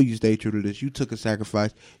much know you stayed true to this. You took a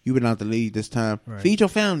sacrifice. You've been out the league this time. Right. Feed your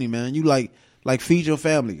family, man. You like feed your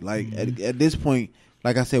family. Like at this point.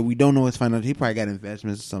 Like I said, we don't know his financial. He probably got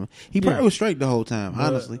investments or something. He probably was straight the whole time,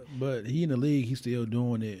 honestly. But he in the league, he's still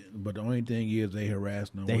doing it. But the only thing is they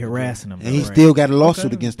harassing him. They harassing him, And he right. still got a lawsuit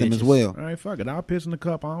Okay. against him as Bitches. well. All right, fuck it. I'll piss in the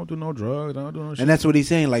cup. I don't do no drugs. I don't do no shit. And that's what he's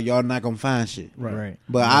saying. Like, y'all not gonna find shit. Right.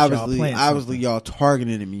 But Unless y'all obviously plant something. y'all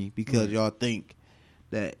targeting me because y'all think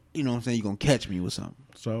that, you know what I'm saying, you're gonna catch me with something.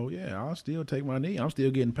 So yeah, I'll still take my knee. I'm still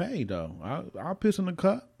getting paid though. I'll piss in the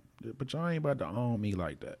cup, but y'all ain't about to own me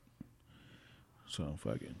like that. So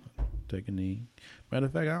fuck it. Take a knee. Matter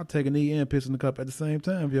of fact, I'll take a knee and piss in the cup at the same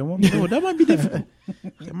time if you want me to. No, that might be difficult.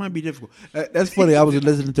 That might be difficult. That's funny. I was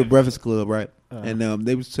listening to Breakfast Club, right? And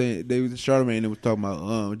they was saying Charlamagne was talking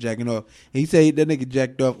about jacking off. And he said that nigga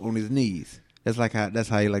jacked off on his knees. That's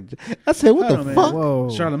how he like. I said, what Hold the on, man. fuck? Whoa.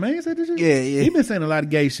 Charlamagne said this shit? Yeah. He been saying a lot of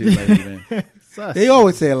gay shit lately, man. They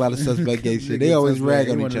always say a lot of suspect gay shit. They Nigga always suspect. rag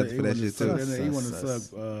He on each wanna- other he for that wanna shit suck- too. He want to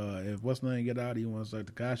suck. If what's name get out, he want to suck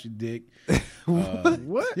Tekashi dick.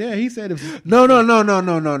 What? Yeah, he said if No. said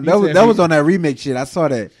That was on that remix shit. I saw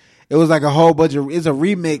that. It was like a whole bunch of. It's a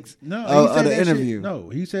remix no, of said the that interview. Shit. No,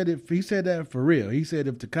 he said that for real. He said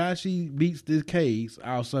if Tekashi beats this case,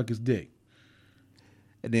 I'll suck his dick.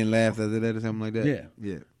 And then laughed after that or something like that.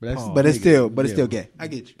 Yeah. But it's still gay. I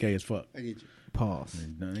get you. Gay as fuck. I get you. Pause.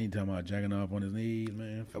 And he talking about jacking off on his knees,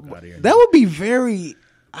 man. Fuck out of here. That would be very.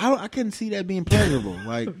 I couldn't see that being pleasurable.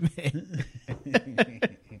 Like,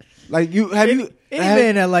 like you have you. Any have-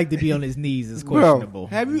 man that like to be on his knees is questionable.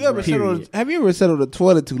 Bro, have you ever sat Period. on the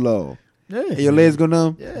toilet too long? Yeah. And your legs go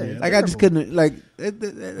numb? Yeah, Like I just couldn't. Like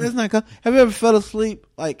that's not. Have you ever fell asleep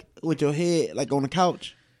like with your head like on the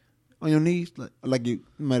couch, on your knees, like you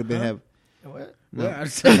might have been having? What? No.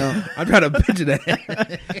 Yeah, I'm trying to picture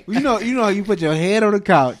that. You know how you put your head on the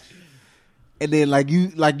couch, and then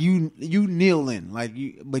you kneeling,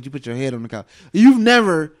 but you put your head on the couch. You've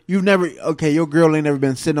never. Okay, your girl ain't never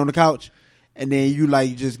been sitting on the couch, and then you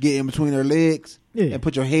like just get in between her legs and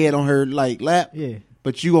put your head on her like lap. Yeah.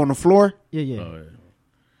 But you on the floor. Yeah. Oh, yeah.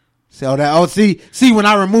 So that see when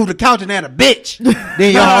I removed the couch and had a bitch,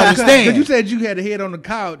 then y'all understand. Because you said you had a head on the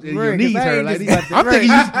couch and your Right, knees 'cause I hurt. ain't Like,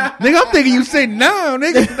 just got the I'm thinking you sitting down,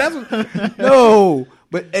 nigga. That's what, No,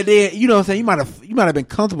 but and then you know what I'm saying, you might have been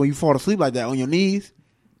comfortable. You fall asleep like that on your knees.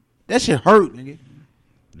 That shit hurt, nigga.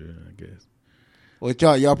 yeah, I guess. Well,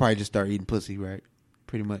 y'all probably just start eating pussy, right?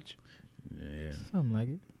 Pretty much. Yeah, Something like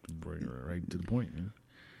it. bring it right to the point, man.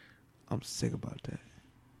 I'm sick about that.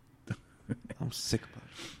 I'm sick about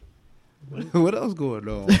it. What else going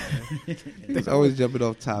on? Man? It's always jumping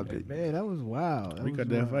off topic. Man, that was wild. We got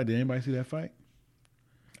that fight. Did anybody see that fight?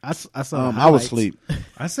 I saw. I was highlights. asleep.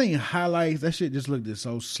 I seen highlights. That shit just looked just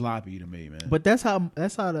so sloppy to me, man. But that's how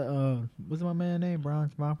the what's my man name?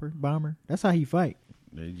 Bronx Bomber. That's how he fight.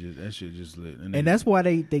 That shit just lit. And that's why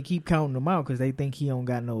they keep counting him out, because they think he don't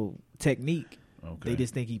got no technique. okay. They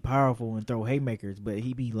just think he powerful and throw haymakers, but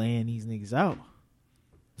he be laying these niggas out.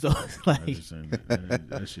 So it's I like, just saying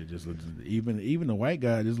that shit just looks. Even the white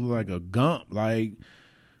guy just look like a gump. Like,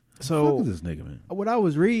 so fuck is this nigga, man? what I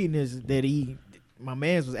was reading is that my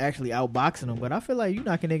man's was actually outboxing him, but I feel like you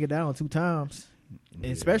knock a nigga down 2 times,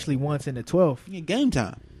 and especially once in the 12th. Yeah, game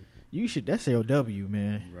time. You should. That's LW,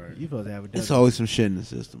 man. Right. You supposed to have a W. It's always some shit in the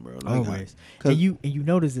system, bro. Like, Always. 'cause- And you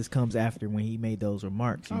notice this comes after when he made those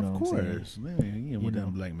remarks. You know Of what I'm saying? course, man. He ain't want You know.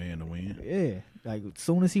 that black man to win. Yeah, like as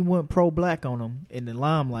soon as he went pro-black on him in the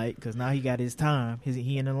limelight, because now he got his time.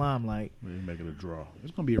 He in the limelight, He make it a draw.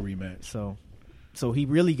 It's gonna be a rematch. so he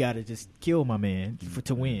really got to just kill my man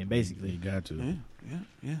to win, He basically. got to.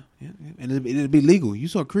 Yeah. And it'd be legal. You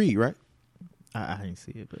saw Creed, right? I didn't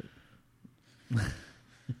see it, but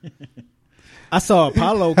I saw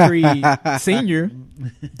Apollo Creed Sr.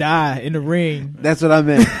 die in the ring. That's what I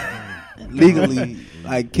meant. Legally,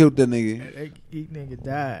 I killed the nigga. That nigga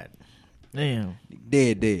died. Damn,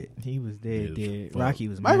 Dead. he was dead. Yeah, Dead. fuck. Rocky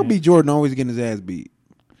was Michael mad. B. Jordan always getting his ass beat.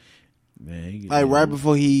 Man, Like right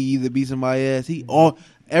before he either beat somebody ass,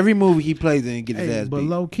 every movie he plays in get his ass but beat.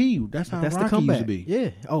 low key, that's how That's the Rocky used comeback. to be. Yeah.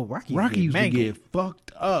 Oh, Rocky. Rocky used to mangled. get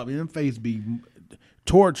fucked up, and them face be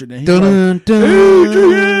tortured, and he Dun, like, dun,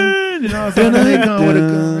 Adrian! You know what I'm saying? They come with a dun.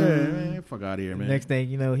 gun. Man, fuck out of here, man. Next thing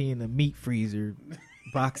you know, he in the meat freezer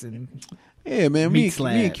boxing. Yeah, man. Me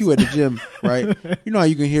and Q at the gym, right? You know how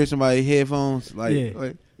you can hear somebody's headphones,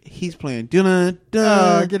 like he's playing. Dun,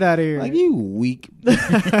 dun. Oh, get out of here! Like you weak. He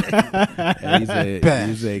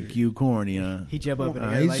said Q corny, huh? He jump up in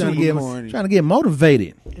the He's like, trying to get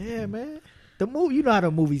motivated. Yeah, man. The movie, you know how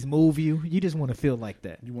the movies move you. You just want to feel like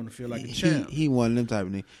that. You want to feel like a champ. He one of them type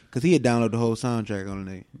of nigga because he had downloaded the whole soundtrack on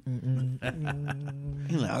the nigga.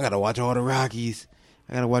 He like, I gotta watch all the Rockies.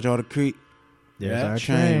 I gotta watch all the Creek. There's our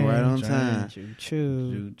train right on Train. time. Choo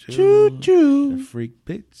choo. Choo choo. The freak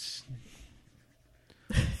bitch.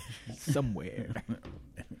 Somewhere.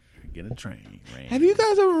 Get a train. Have you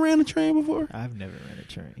guys ever ran a train before? I've never ran a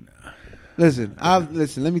train. Listen.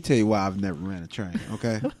 Let me tell you why I've never ran a train.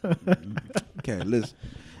 Okay. Okay. Listen,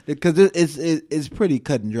 because it's pretty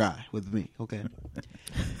cut and dry with me. Okay.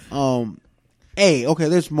 Okay.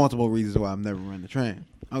 There's multiple reasons why I've never ran a train.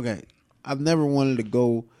 Okay. I've never wanted to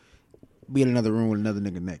go be in another room with another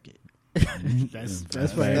nigga naked. That's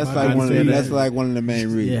right. That's like one of the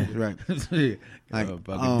main reasons, right? Like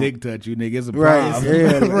fucking dick touch you, nigga. It's a right, problem.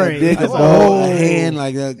 yeah, Right. a dick, a ball, a hand,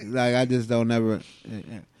 like that. Like I just don't never.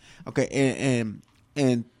 Okay,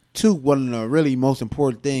 and two, one of the really most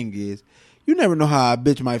important thing is you never know how a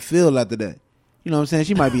bitch might feel after that. You know what I'm saying?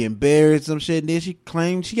 She might be embarrassed, some shit, and then she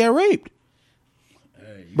claimed she got raped.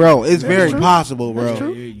 Bro, it's very possible,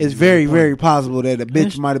 bro. It's very, very possible that a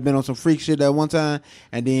bitch might have been on some freak shit at one time,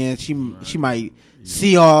 and then she might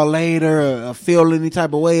see y'all later or feel any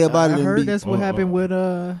type of way about it. I and heard that's what happened with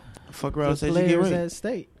fuck around, the say she get players raped. at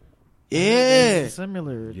State. Yeah,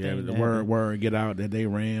 Similar. Yeah, thing the that word get out that they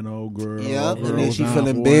ran old girl. Yep, girls and then she down, feel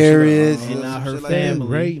boys, embarrassed. shit, And now her shit like family.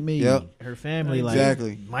 that. Rape me. Yep. Her family, Exactly.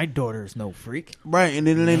 like, my daughter's no freak. Right, and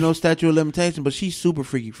then there ain't no statute of limitation, but she's super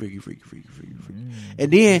freaky.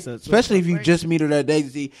 And then, especially if you just meet her that day,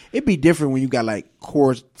 see, it'd be different when you got like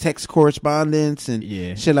text correspondence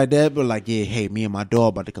and shit like that. But like, yeah, hey, me and my dog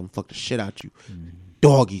about to come fuck the shit out you,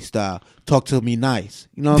 doggy style. Talk to me nice,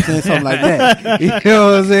 you know what I'm saying? Something like that. You know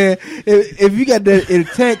what I'm saying? If you got that in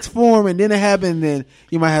text form and then it happened, then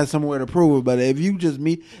you might have somewhere to prove it. But if you just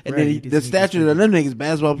meet and then the stature of them niggas,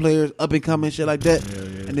 basketball players, up and coming, shit like that,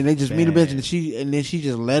 and then they just meet a bitch and then she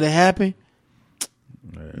just let it happen.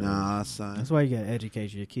 Nah, son. That's why you gotta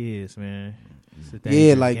educate your kids, man.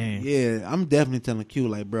 Yeah, like, I'm definitely telling Q,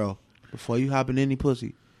 like, bro, before you hop in any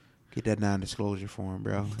pussy, get that non-disclosure form,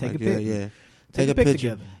 bro. Take like, a picture. Yeah. Take a picture.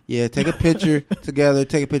 Together. Yeah, take a picture together.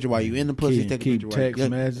 Take a picture while you in the pussy. Take a keep picture text while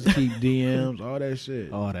messages, keep DMs, all that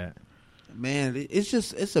shit. All that. Man,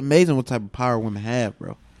 it's amazing what type of power women have,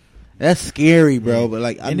 bro. That's scary, bro. But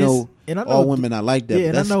like, I know all women not like that. Yeah,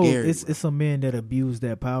 but that's and I know scary, it's some men that abuse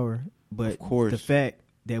that power. But of course, the fact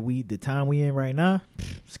that the time we in right now,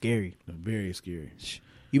 scary. Very scary.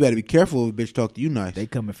 You better be careful if a bitch talk to you nice. They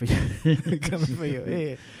coming for you. Coming for your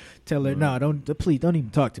head. Tell her, please don't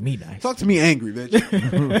even talk to me nice. Talk to me angry, bitch.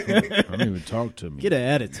 Don't even talk to me. Get an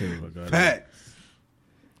attitude. Facts.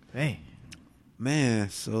 Man,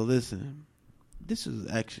 so listen, this is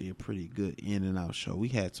actually a pretty good in and out show. We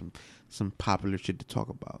had some popular shit to talk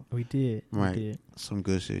about. we did. Right. We did. Some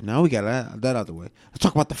good shit. Now we got that out the way. Let's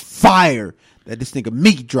talk about the fire that this nigga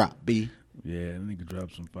Meek dropped, B. Yeah, that nigga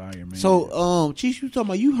dropped some fire, man. So, Chief, you talking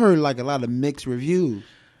about, you heard like a lot of mixed reviews.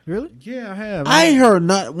 Really? Yeah, I have. I ain't heard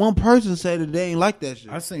not one person say that they ain't like that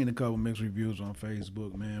shit. I seen a couple mixed reviews on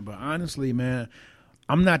Facebook, man. But honestly, man,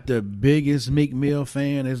 I'm not the biggest Meek Mill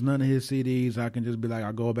fan. There's none of his CDs I can just be like,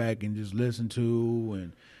 I go back and just listen to,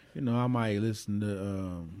 and you know, I might listen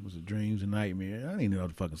to was it Dreams and Nightmare. I don't even know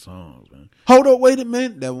the fucking songs, man. Hold up, wait a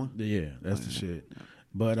minute, that one. Yeah, that's the shit.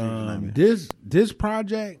 But Nightmare. this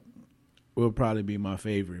project will probably be my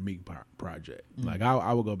favorite Meek project. Like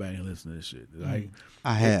I will go back and listen to this shit. Like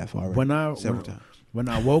I have already several times. When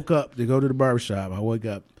I woke up to go to the barbershop, I wake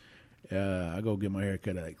up. I go get my hair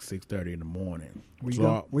cut at like 6:30 in the morning. Where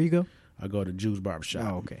you go? I go to Juice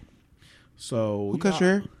Barbershop. Oh, okay. So Who cut your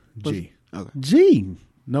hair? G. Okay. G.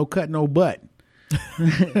 No cut, no butt.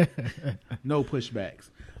 No pushbacks.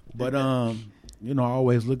 But you know, I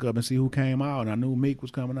always look up and see who came out, and I knew Meek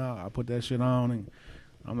was coming out. I put that shit on, and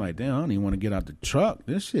I'm like, damn, I don't even want to get out the truck.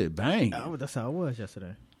 This shit bang. Oh, that's how it was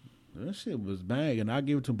yesterday. That shit was bang, and I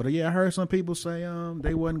give it to them. But yeah, I heard some people say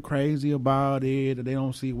they wasn't crazy about it, or they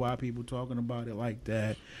don't see why people talking about it like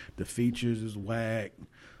that. The features is whack.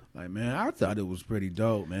 Like, man, I thought it was pretty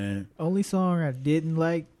dope, man. Only song I didn't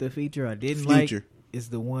like, the feature I didn't like, is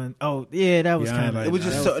the one. Oh, yeah, that was Yeah, kind of. like It was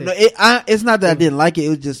that. just so. No, it's not that I didn't like it. It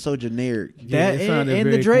was just so generic. Yeah, That it sounded and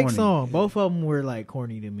the very Drake corny. song, both of them were like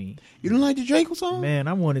corny to me. You don't like the Drake song? Man,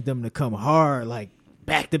 I wanted them to come hard, like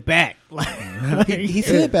back to back. He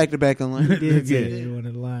said back to back on line. He did say one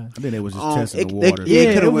of the lines. I think it was just testing the waters.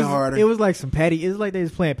 It could have went harder. It was like some patty. It was like they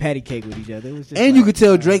was playing patty cake with each other. It was just and you could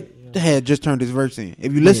tell Drake had just turned his verse in.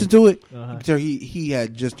 If you listen to it, you could tell he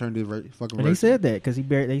had just turned his fucking and verse. he said that because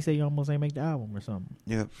they say he almost ain't make the album or something.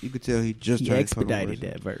 Yeah, you could tell he just He turned expedited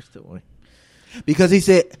his that verse to him. because he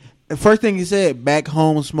said the first thing he said, back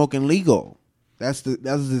home smoking legal. That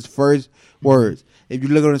was his first words. If you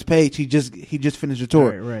look on his page, he just finished the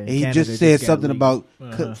tour. Right. And he Canada just said got something legal.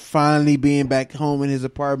 about finally being back home in his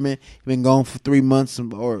apartment. He's been gone for 3 months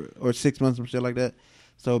or 6 months, some shit like that.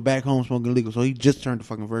 So back home smoking legal. So he just turned the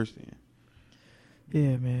fucking verse in.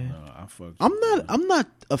 Yeah, man. I'm not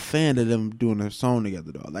a fan of them doing a song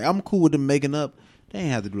together though. Like I'm cool with them making up. They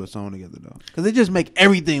ain't have to do a song together though, because they just make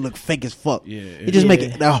everything look fake as fuck. Yeah, it just make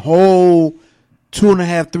it the whole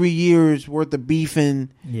 2.5, 3 years worth of beefing.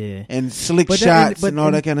 Yeah, and slick shots and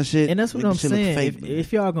all that kind of shit. And that's what I'm saying. Fake,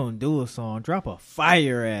 if y'all gonna do a song, drop a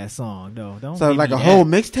fire ass song though. Don't so like a whole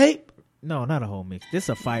mixtape. No, not a whole mix. This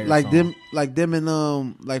a fire like song. them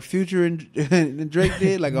and like Future and Drake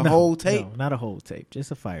did like a whole tape. No, not a whole tape.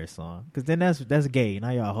 Just a fire song. Because then that's gay.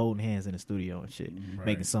 Now y'all holding hands in the studio and shit,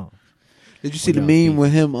 making songs. Did you see the meme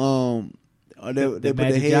with him? They put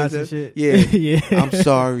their hands up? Shit? Yeah, yeah. I'm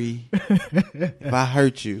sorry if I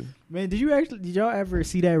hurt you. Man, did y'all ever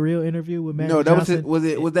see that real interview with Magic No, that Johnson? was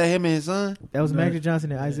that him and his son? That was Magic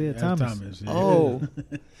Johnson and Isaiah Thomas. Yeah. Oh,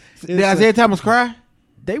 did Isaiah Thomas cry?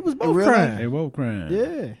 They was both Real crying. life? They both crying.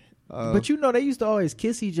 Yeah. But they used to always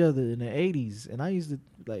kiss each other in the 80s, and I used to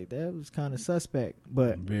like that was kind of suspect.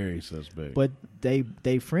 But very suspect. But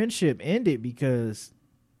they friendship ended because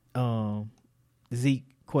Zeke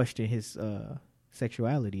questioned his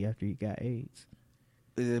sexuality after he got AIDS.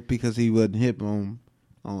 Because he wasn't hip on.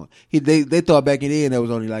 They thought back in the end that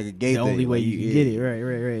was only like a gay the thing. The only way you can get it,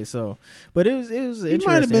 right. So, but it was an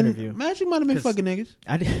interesting interview. Magic might have been fucking niggas.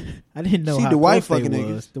 I didn't know See, how the white close fucking they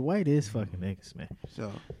niggas. was. The white is fucking niggas, man.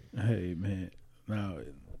 So, hey man, now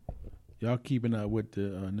y'all keeping up with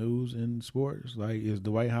the news in sports? Like, is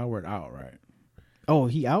Dwight Howard out? Right? Oh,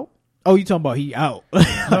 he out? Oh, you talking about he out?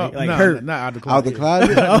 Hurt? Not out the closet. Out the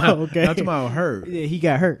closet? Oh, okay. Not talking about hurt. Yeah, he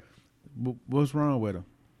got hurt. What's wrong with him?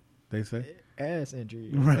 They say Ass injury,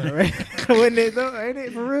 right? Wasn't it though? Ain't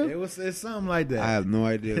it for real? It's something like that. I have no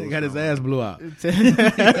idea. He got his ass blew out. I'm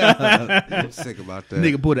sick about that.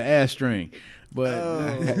 Nigga put an ass string, but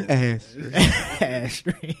ass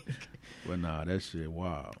string. But nah, that shit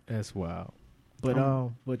wild. That's wild.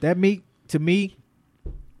 But that to me,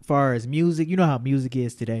 as far as music, you know how music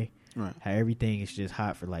is today. Right. How everything is just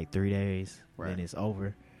hot for like 3 days, right. Then it's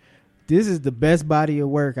over. This is the best body of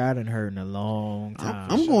work I done heard in a long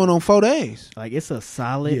time. I'm going on 4 days. Like it's a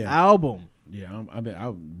solid album. Yeah,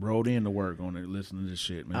 I rode in to work on it, listening to this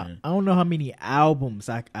shit, man. I don't know how many albums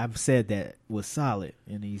I've said that was solid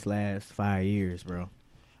in these last 5 years, bro.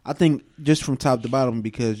 I think just from top to bottom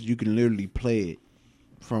because you can literally play it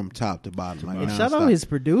from top to bottom. Like and shout out his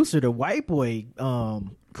producer, the white boy,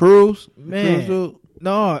 Cruz. Man, Cruz,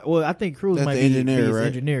 no, well I think Cruz might be engineer, right?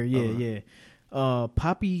 Engineer, yeah.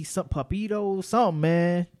 Papito, something,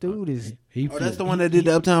 man. Dude is that's the one that did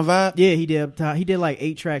the Uptown Vibe? Yeah, he did Uptown. He did like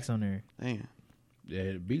 8 tracks on there. Damn.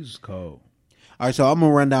 Yeah, the beats is cold. All right, so I'm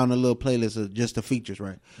gonna run down a little playlist of just the features,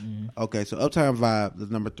 right? Mm-hmm. Okay, so Uptown Vibe is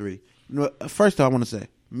number 3. You know, first off, I want to say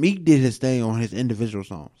Meek did his thing on his individual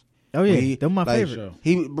songs. Oh yeah, they're my favorite.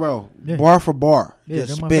 He bar for bar, yeah,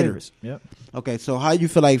 just they're my spitters. favorites. Yep. Okay, so how you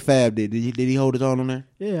feel like Fab did? Did he hold his own on there?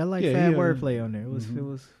 Yeah, I like Fab wordplay on there. It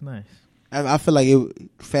was nice. I feel like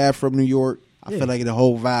Fab from New York. I feel like the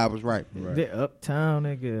whole vibe was right. The Uptown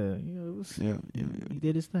nigga, it was. Yeah. He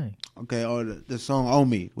did his thing. Okay, or the song "On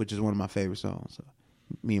Me," which is one of my favorite songs. So,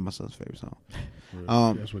 me and my son's favorite song.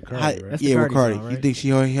 That's with Cardi, right? That's with Cardi. Song, right? You think she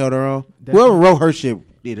held her own? Definitely. Whoever wrote her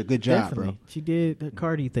shit did a good job, Definitely. bro. She did the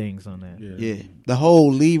Cardi things on that. Yeah. The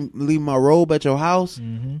whole leave my robe at your house.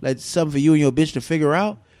 Mm-hmm. Like something for you and your bitch to figure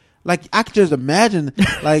out. Like I could just imagine,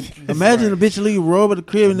 imagine a bitch leave robe at the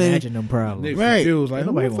crib and then imagine them problems. Right. Like,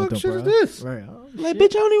 nobody what the want fuck them shit is problems. this? Right. Oh, like,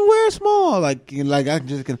 shit. bitch, I don't even wear small. Like I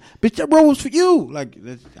just can, bitch, that robe was for you. Like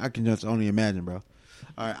I can just only imagine, bro.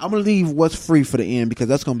 All right, I'm gonna leave what's free for the end because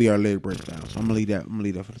that's gonna be our lyric breakdown. So I'm gonna leave that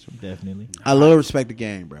for this one. Definitely. I love Respect the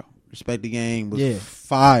Game, bro. Respect the Game was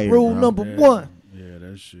fire. Rule bro. number 1. Yeah,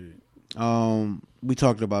 that shit. We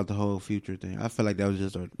talked about the whole Future thing. I feel like that was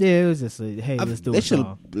just a. Yeah, it was just hey, let's do They a should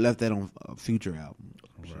song. have left that on a Future album.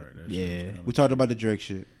 Right, Yeah. We talked about the Drake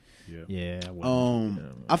shit. Yeah.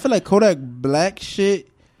 I feel like Kodak Black shit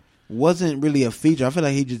wasn't really a feature. I feel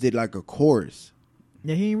like he just did like a chorus.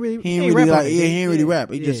 Yeah, he ain't really rap. He ain't really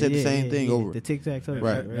rap. He just said the same thing over. The tic tac toe.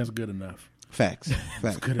 Right. That's good enough. Facts.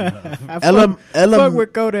 Good enough. Fuck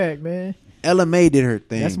with Kodak, man. Ella May did her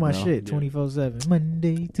thing. That's my bro. shit. 24/7.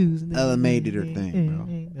 Monday, Tuesday. Ella May did her thing,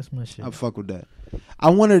 bro. That's my shit. I fuck with that. I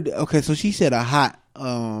wondered. Okay, so she said a hot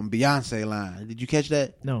Beyonce line. Did you catch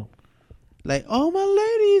that? No. Like, oh my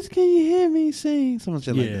ladies, can you hear me sing? Some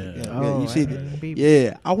shit like that. Yeah, Oh, you see R&B. that?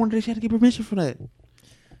 Yeah, I wondered if she had to get permission for that.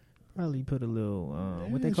 Probably put a little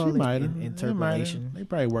what they She call it, might have. interpolation. They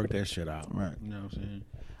probably worked that shit out. Right. You know what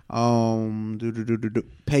I'm saying?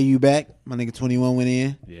 Pay You Back. My nigga 21 went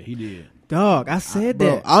in. Yeah, he did. Dog, I said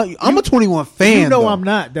Bro, that. I'm a 21 fan. You know though. I'm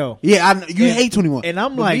not though. Yeah, you hate 21. And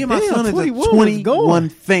I'm But like, me and my damn, son is 21 a 21 going.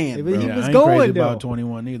 fan. He Bro. was I ain't going, crazy though. about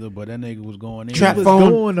 21 either, but that nigga was going in. Trap was phone,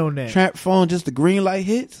 going on that. Trap phone, just the green light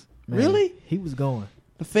hits. Man, Really? He was going.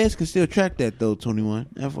 The feds can still track that though. 21.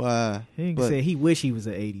 FYI. He But- said he wish he was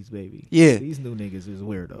an 80s baby. Yeah. These new niggas is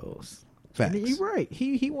weirdos. Facts. And he right.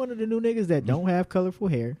 He one of the new niggas that don't have colorful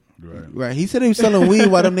hair. Right. Right. He said he was selling weed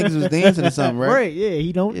while them niggas was dancing or something, right? Yeah,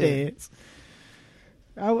 he don't Yeah. dance.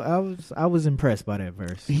 I was impressed by that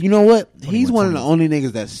verse. You know what? 21, He's one of the only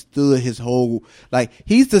niggas that stood his whole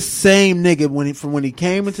he's the same nigga when he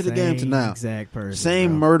came into the game to Same now. exact person. Same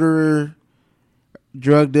bro. murderer,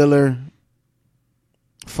 drug dealer,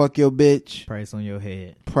 fuck your bitch, Price on your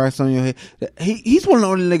head. price on your head. He's one of the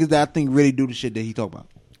only niggas that I think really do the shit that he talk about.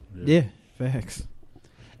 Yeah, facts.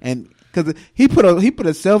 And because he put a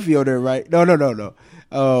selfie on there, right? No.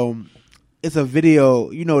 It's a video.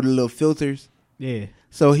 You know the little filters. Yeah.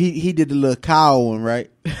 So he did the little cow one, right?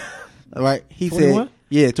 Right. He 21? said,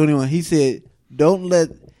 "Yeah, 21." He said, "Don't let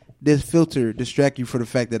this filter distract you for the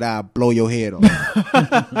fact that I blow your head off."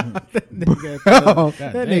 That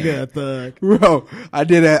nigga a thug. Bro, I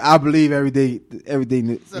did that. I believe everything.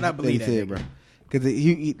 Said I believe they that said, nigga. bro. Because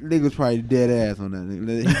he nigga was probably dead ass on that.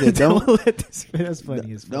 Nigga. He said, Don't "Don't let this. That's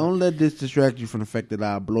funny as fuck. don't let this distract you from the fact that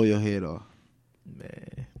I blow your head off."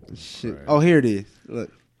 Man. Shit. Right. Oh, here it is.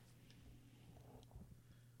 Look.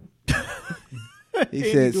 He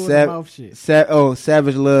said, doing the mouth shit.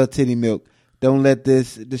 Savage love titty milk. Don't let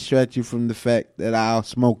this distract you from the fact that I'll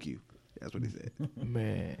smoke you. That's what he said.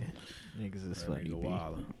 Man. Niggas is funny. Nigga B.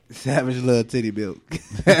 wildin'. Savage love titty milk.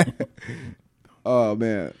 Oh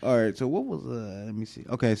man. All right. So what was let me see.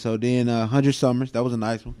 Okay, so then 100 Summers, that was a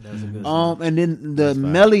nice one. That was a good song. And then the That's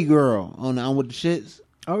fine. Melly girl on with the shits,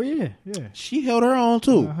 Oh yeah. she held her own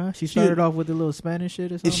too. Uh-huh. She started off with the little Spanish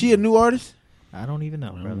shit or something. Is she a new artist? I don't even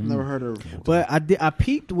know, brother. Never heard of her. But I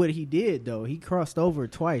peeped what he did though. He crossed over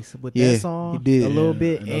twice with Yeah, that song, he did. a little Yeah,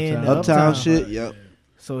 bit, and and Uptown shit. Yep.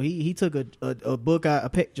 So he took a book out, a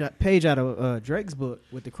page out of Drake's book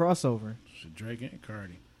with the crossover. Shit, Drake and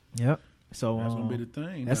Cardi. Yep. So That's gonna be the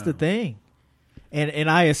thing. That's now. the thing. And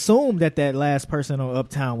I assumed that last person on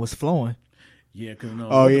Uptown was flowing. Yeah, cause no.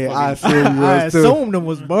 Oh what the yeah, fuck I is- assumed you I was too. assumed them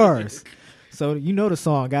was bars. So you know the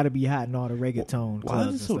song got to be hot in all the reggaeton. Why clubs is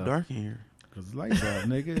it and so stuff. dark in here? Cause the lights out,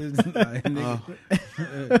 nigga. It's like,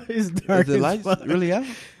 nigga. It's dark. Is the as lights fuck. really out?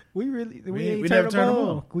 We ain't we turn never turn them them on.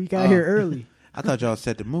 on. We got here early. I thought y'all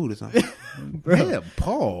set the mood or something. Bro. Yeah,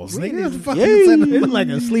 pause, We nigga. need- Fucking Yeah. set the- It's like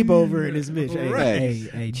a sleepover in this bitch. Right.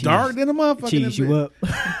 Hey, Cheese. dark than a motherfucker. Cheese, in you that up?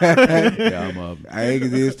 bitch. Yeah, I'm up. I ain't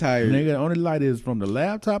is tired. Nigga, the only light is from the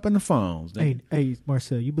laptop and the phones. Nigga. Hey,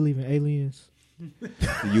 Marcel, you believe in aliens? The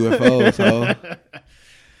UFOs, so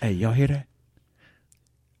Hey, y'all hear that?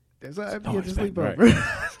 That's how I Oh, get to it's back,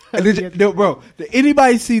 sleepover. And bro, did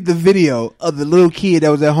anybody see the video of the little kid that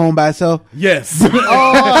was at home by himself? Yes. Pull it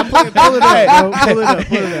up, bro. Pull it up.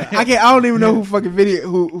 I don't even know who fucking video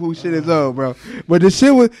who shit is on, bro. But the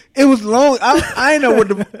shit was long. I didn't know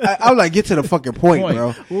what I was like, get to the fucking point,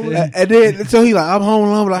 bro. And then so he like, I'm home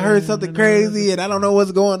alone, but I heard something crazy and I don't know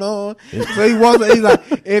what's going on. So he walks. He's like,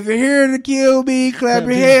 if you're here to kill me, clap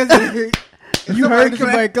your hands. You heard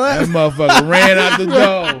somebody That clap? motherfucker ran out the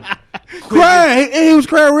door. Crying. He was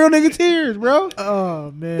crying real nigga tears, bro.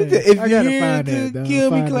 Oh man, If I you're gotta here find to that. dog.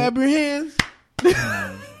 kill me, Find clap it. your hands.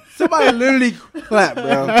 Somebody literally clap,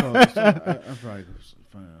 bro. I'm probably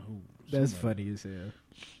find who. That's somebody. funny as hell.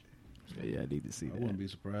 Yeah, I need to see I that. wouldn't be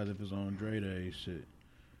surprised if it's on Dre Day shit.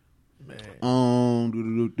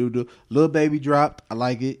 Lil Baby dropped. I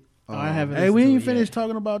like it. I haven't. Hey, we listened ain't to it finished yet.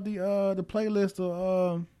 talking about the playlist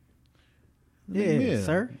of Yeah,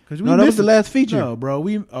 sir. Cause No, that was the last feature. No, bro.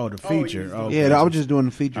 The feature. yeah. Okay. Yeah, I was just doing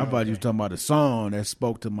the feature. I thought you was talking about the song that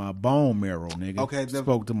spoke to my bone marrow, nigga. Okay,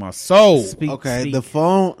 spoke to my soul. Speak, Okay, speak. the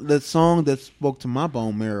song that spoke to my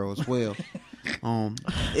bone marrow as well.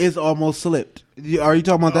 Is Almost Slipped. Are you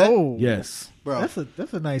talking about that? Oh, Yes, Bro,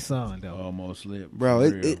 That's a nice song though. almost slipped, bro,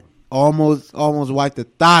 for it real. almost wiped the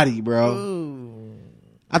thotty, bro. Ooh.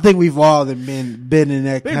 I think we've all been in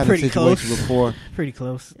that kind of situation close. before. Pretty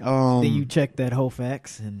close. Then you check that whole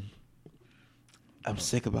facts and I'm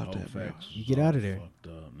sick about that, bro. You get out of there. Fucked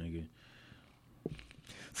up, nigga.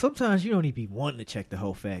 Sometimes you don't even be wanting to check the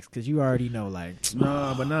whole facts because you already know, like.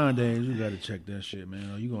 Nah, but nowadays you got to check that shit, man.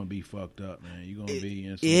 Or you gonna be fucked up, man. You gonna be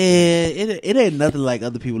in some it ain't nothing like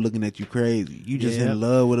other people looking at you crazy. You just in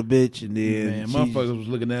love with a bitch, and then man, motherfuckers was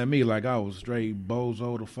looking at me like I was straight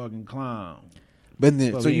bozo the fucking clown. Been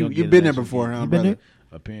there, so you've been there before, huh, brother?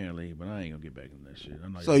 Apparently, but I ain't gonna get back in that shit.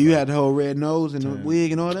 I'm not so you had the whole red nose and the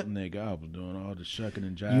wig and all that? Nigga, I was doing all the shucking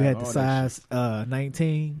and jiving. You had the size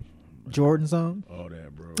 19 Jordans on? All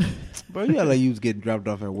that, bro. Bro, you had like you was getting dropped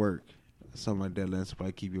off at work. Something like that. Let's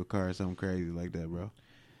probably keep your car or something crazy like that, bro.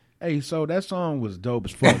 Hey, so that song was dope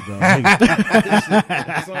as fuck, though.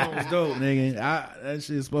 That song was dope, nigga. That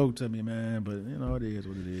shit spoke to me, man. But you know, it is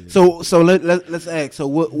what it is. So let's ask. So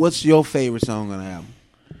what's your favorite song on the album?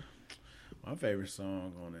 My favorite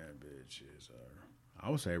song on that bitch is, I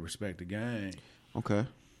would say, "Respect the Game." Okay.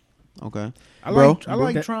 I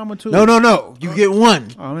like Trauma too. No. You get one.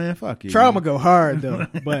 Oh man, fuck you. Trauma go hard though,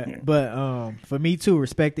 but for me too,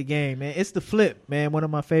 Respect the Game, man. It's the flip, man. One of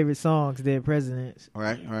my favorite songs, Dead Presidents.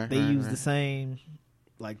 Right. They use the same,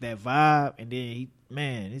 like that vibe, and then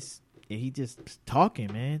he just talking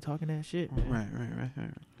that shit, man. Right.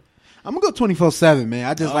 I'm gonna go 24/7, man.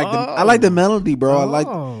 I just I like the melody, bro. I like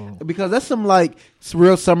because that's some like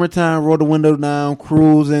real summertime, roll the window down,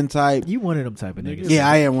 cruising type. You one of them type of niggas. Yeah,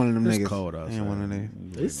 I am one of them it's niggas. Cold outside. I am one of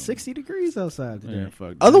them. It's 60 degrees outside today. Yeah,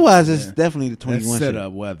 fuck Otherwise, that. it's definitely the 21. That's set shit.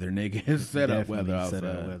 up weather, nigga. It's set up Definitely weather outside. set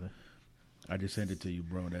up weather. I just sent it to you,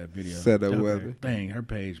 bro. That video. Set up weather. Dang, her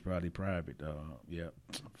page probably private, dog. Yep.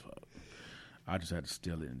 Fuck. I just had to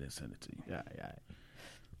steal it and then send it to you. Yeah.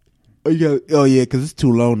 Oh yeah, because it's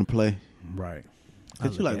too long to play. Right.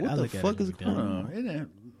 Cause you like, what the fuck is going on?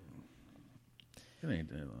 It ain't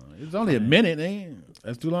that long. It's only a minute, ain't?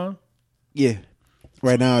 That's too long? Yeah.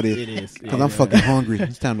 Right now it is. It is. Because I'm fucking hungry.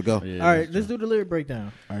 It's time to go. Yeah, All right, let's do the lyric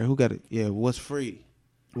breakdown. All right, who got it? Yeah, what's free?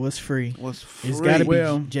 What's free? What's free? It's got to be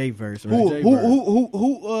Well, J verse, right?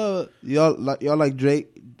 Who y'all like J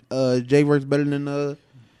verse better than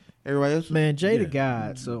everybody else? Man, Jay the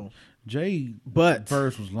God. So Jay, but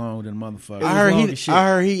verse was long than motherfucker. I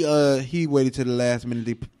heard he waited to the last minute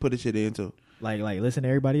to put his shit into. like listen to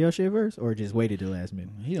everybody else shit verse, or just waited till the last minute.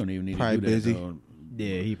 He don't even need Probably to do that. busy. Though.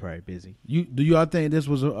 Yeah, he probably busy. Do y'all think this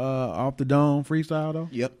was off the dome freestyle though?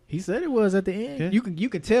 Yep. He said it was at the end. Okay. You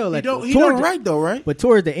can tell like He don't right though, right? but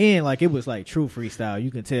toward the end, like it was like true freestyle. You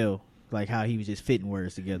can tell like how he was just fitting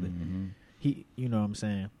words together. Mm-hmm. He, you know what I'm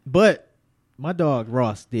saying. But my dog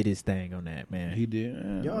Ross did his thing on that, man. He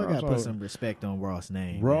did. Y'all gotta put some respect on Ross'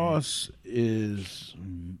 name. Ross is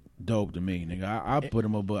dope to me, nigga. I put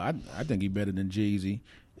him above. I think he better than Jeezy.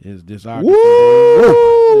 His discography. Woo!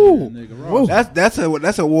 Yeah, nigga, Ross. That's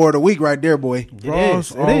a award of the week right there, boy. Ross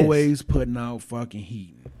is. always putting out fucking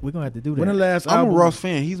heat. We're gonna have to do that. When the last I'm album, a Ross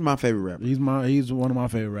fan. He's my favorite rapper. He's one of my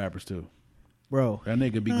favorite rappers too. Bro, That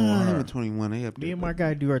nigga be going Him hard. and 21. They up there. me and my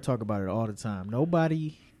guy Duer talk about it all the time.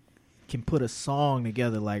 Nobody can put a song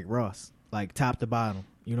together like Ross, like top to bottom.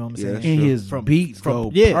 You know what I'm Yeah, saying? And his beats go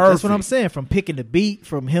yeah, perfect. that's what I'm saying. From picking the beat,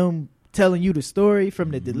 from him telling you the story,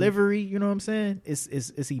 from the delivery. You know what I'm saying? It's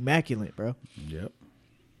immaculate, bro. Yep.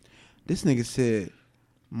 This nigga said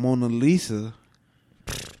Mona Lisa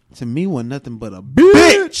to me wasn't nothing but a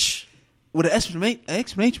bitch with an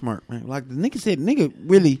exclamation mark, man. Like the nigga said, nigga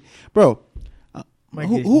really, bro. Mike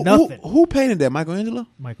did nothing. Who painted that? Michelangelo?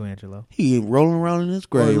 Michelangelo. He rolling around in his Or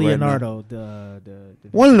grave. Leonardo, Right now. the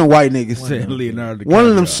One of them white niggas Said Leonardo One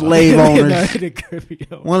of them DiCaprio. slave owners.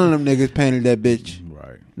 DiCaprio. One of them niggas painted that bitch.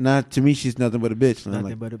 Right. Not to me, she's nothing but a bitch. And I'm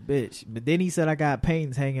Nothing like, but a bitch. But then he said, I got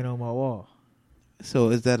paintings hanging on my wall.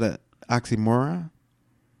 so is that a oxymoron?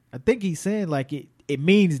 I think he's saying like it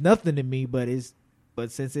means nothing to me, but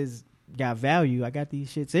since it's got value, I got these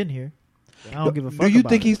shits in here. I don't give a fuck. Do you about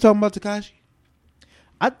think it. he's talking about Tekashi?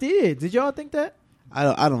 I did. Did y'all think that,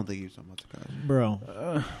 I don't think he's talking about Tekashi.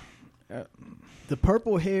 bro? The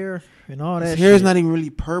purple hair and all that. His hair's shit. not even really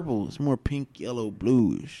purple. It's more pink, yellow,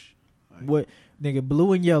 bluish. What nigga?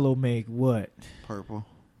 Blue and yellow make what? Purple.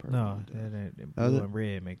 No, that Does blue it? and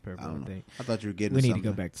red make purple. I I, don't know. think. I thought you were getting We need to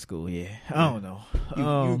something. go back to school. Yeah, I don't know.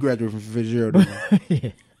 You graduated from Fitzgerald. Didn't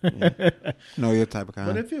you? Yeah. No, your type of kind.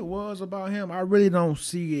 But if it was about him, I really don't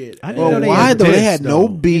see it. I didn't Well, know they why ever though? They did, had no though.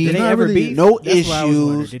 beef, Did they not ever really- beef? no That's what I was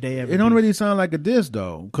wondering. issues. Did they ever It don't beef? really sound like a diss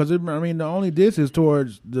though, because the only diss is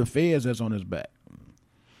towards the feds that's on his back.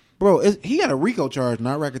 Bro, he got a RICO charge,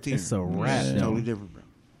 not racketeering. It's a rap, It's though. totally different, bro.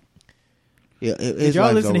 Yeah, Did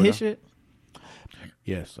y'all listen to his shit?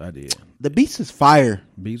 Yes, I did. The beats is fire.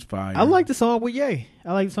 Beats fire. I like the song with Ye.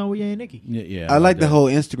 I like the song with Ye and Nicki. Yeah. I like the whole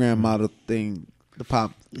Instagram model thing. The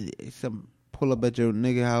pop, some pull up at your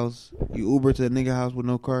nigga house. You Uber to a nigga house with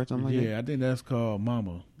no car, something like that. Yeah, I think that's called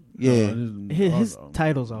Mama. Yeah. His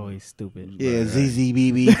title's always stupid. Yeah,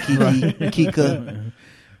 ZZBB, Kiki, Kika.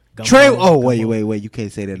 Trey. Oh, wait. You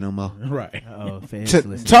can't say that no more. Right. Oh,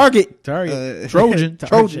 fans Target. Trojan.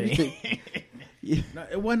 Trojan. No,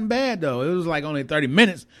 it wasn't bad though. It was like only 30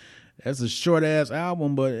 minutes. That's a short ass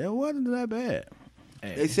album, but it wasn't that bad.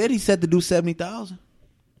 They said he set to do 70,000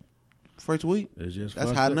 first week. It's just that's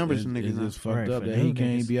fucked high up. numbers. It's just fucked Right, up for that he them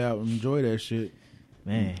can't niggas. be out and enjoy that shit.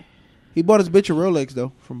 Man, He bought his bitch a Rolex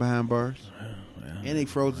though from behind bars, and he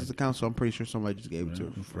froze his account. So I'm pretty sure somebody just gave it to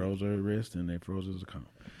him. Froze her wrist and they froze his account.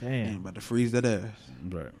 And damn. about to freeze that ass.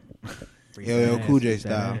 Right. LL Cool J Freeze that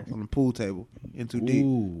style ass. on the pool table in too deep.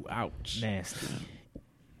 Ooh, ouch. Nasty.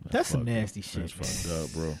 That's some fucked nasty up. shit. That's man. fucked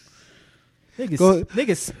up, bro.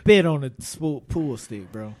 Niggas spit on the pool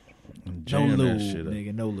stick, bro. No Jam that lube, shit up.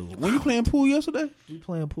 nigga. No lube. When you playing pool yesterday? We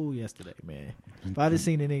playing pool yesterday, man. If I'd have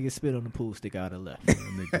seen a nigga spit on the pool stick, I'd have left.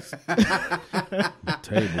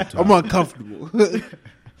 Tabletop. I'm uncomfortable.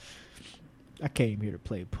 I came here to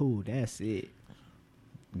play pool. That's it.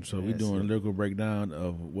 So we That's doing a it. lyrical breakdown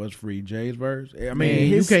of what's Free J's verse. I mean, Man,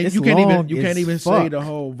 you can't it's you can't long even as say fuck. the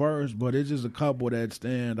whole verse, but it's just a couple that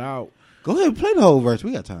stand out. Go ahead and play the whole verse.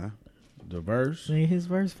 We got time. The verse. Man, his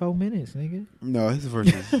verse 4 minutes, nigga. No, his verse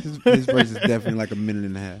is definitely like a minute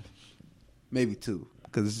and a half, maybe 2,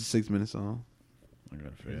 because it's a 6-minute song. I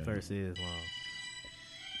gotta His figure. verse is long.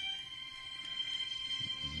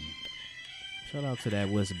 Shout out to that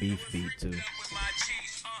What's Beef beat too.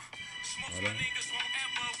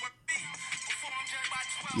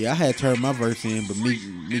 Yeah, I had turned my verse in, but Meek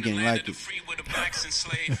ain't like it. 3/5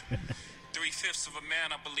 of a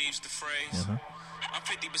man, I believe's the phrase. I'm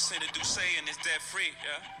 50% of Duce and it's dead free,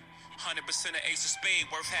 yeah. 100% of Ace of Spade,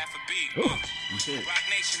 worth half a beat. Rock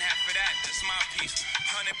Nation, half of that, that's my piece.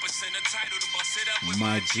 100% of title to bust it up with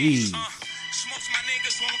My my G's. G's. Smokes my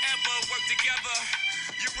niggas won't ever work together.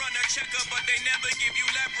 You run a checker, but they never give you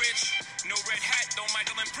leverage. No red hat, don't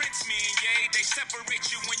Michael and Prince me and yay. They separate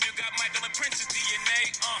you when you got Michael and Prince's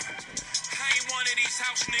DNA. I ain't one of these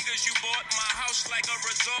house niggas you bought. My house like a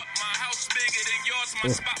resort. My house bigger than yours. My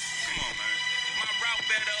spot. Come on, man. My route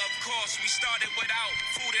better, of course. We started without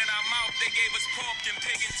food in our mouth. They gave us pork and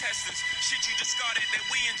pig intestines. Shit you discarded that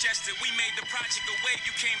we ingested. We made the project away. You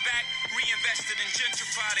came back, reinvested and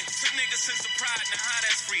gentrified it. Took niggas sense of pride. Now how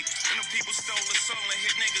that's free? When them people stole the soul and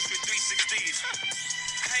hit niggas with 360s.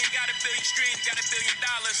 I ain't got a billion streams, got $1 billion.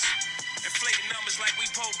 Inflating numbers like we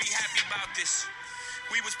po be happy about this.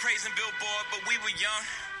 We was praising Billboard, but we were young.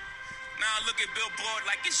 Now I look at Billboard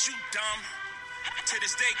like it's you dumb. To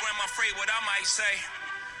this day, Grandma afraid what I might say.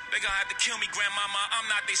 They gonna have to kill me, Grandmama, I'm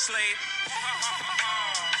not their slave.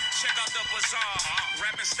 Check out the bazaar,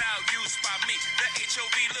 rapping style used by me. The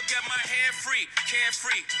HOV, look at my hair free,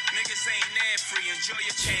 carefree. Niggas ain't near free, enjoy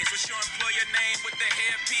your change. What's your employer name with the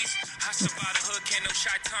hairpiece? I survive the hood, can't no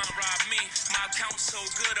Chi-Town rob me. My account's so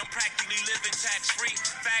good, I'm practically living tax-free.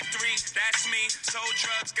 Factory, that's me. Sold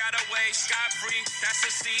drugs, got away, scot-free. That's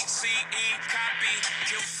a CCE, copy,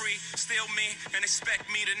 guilt-free. Still me, and expect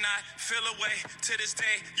me to not feel away. To this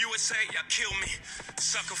day, you would say, y'all kill me.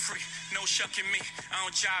 Sucker free, no shucking me. I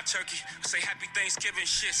don't jive turkey. Say happy Thanksgiving,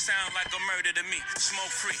 shit sound like a murder to me. Smoke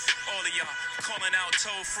free, all of y'all calling out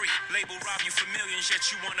toll free. Label rob you for millions, yet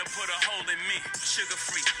you wanna put a hole in me. Sugar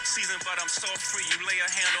free, season but I'm salt free. You lay a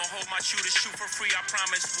hand on hold my shooter, shoot for free. I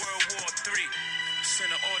promise World War III. Send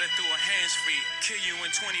an order through a hands free. Kill you in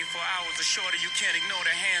 24 hours or shorter. You can't ignore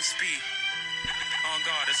the hand speed. On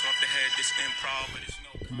God, it's off the head. This improv, but it's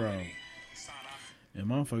no comedy. And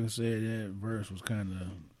motherfuckers said that verse was kind of,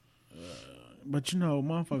 but you know,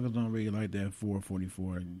 motherfuckers don't really like that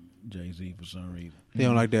 444 Jay-Z for some reason. They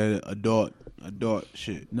don't like that adult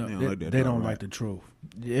shit. No, they don't like that. they don't outright. like the truth.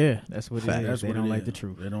 Yeah, that's what it is. That's They what don't it like is. the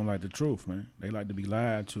truth. They don't like the truth, man. They like to be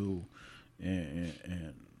lied to and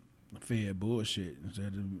fed bullshit instead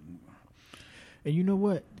of. And you know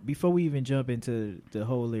what? Before we even jump into the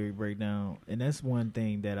whole lyric breakdown, and that's one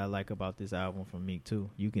thing that I like about this album from Meek too.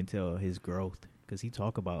 You can tell his growth because he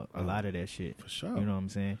talk about a lot of that shit. For sure. You know what I'm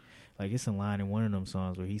saying? Like it's a line in one of them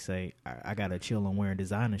songs where he say, "I gotta chill on wearing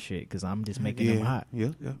designer shit because I'm just making them hot." Yeah.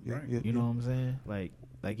 Right. You know what I'm saying? Like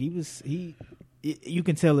you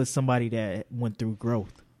can tell it's somebody that went through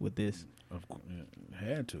growth with this. Of course,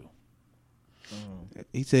 had to.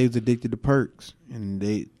 He said he was addicted to perks, and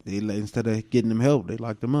they instead of getting him help, they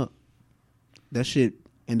locked him up. That shit,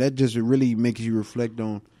 and that just really makes you reflect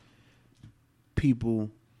on people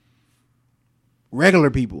regular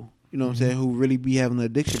people. You know what I'm saying? Who really be having an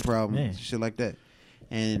addiction problem, and shit like that.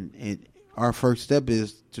 And our first step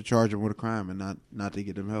is to charge them with a crime and not to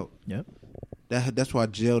get them help. Yep. That's why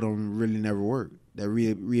jail don't really never work. That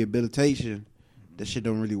rehabilitation, that shit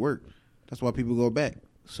don't really work. That's why people go back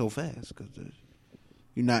so fast, because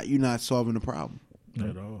you're not solving the problem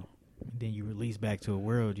at all. Then you release back to a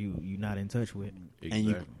world you're not in touch with, Exactly. and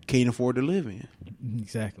you can't afford to live in.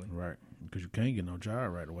 Exactly. Right, because you can't get no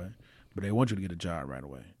job right away, but they want you to get a job right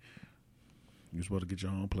away. You're supposed to get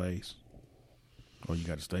your own place, or you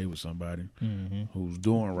got to stay with somebody who's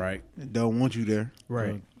doing right. Don't want you there.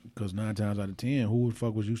 Right. Because 9 times out of 10, who the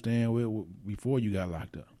fuck was you staying with before you got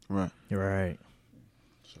locked up? Right. Right.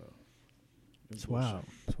 So It's wild.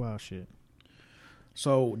 It's wild shit.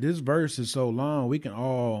 So this verse is so long, we can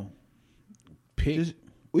all pick.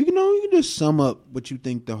 You can just sum up what you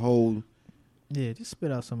think the whole. Yeah, just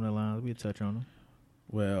spit out some of the lines. We'll touch on them.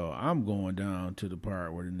 Well, I'm going down to the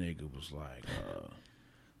part where the nigga was like,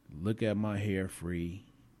 look at my hair free,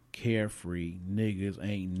 carefree, niggas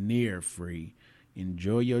ain't near free.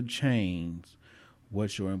 Enjoy your chains.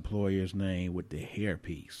 What's your employer's name with the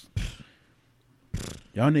hairpiece?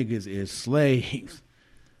 Y'all niggas is slaves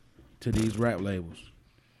to these rap labels.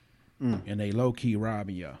 And they low-key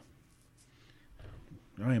robbing y'all.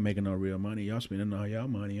 Y'all ain't making no real money. Y'all spending all y'all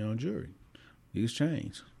money on jewelry. These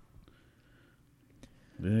chains.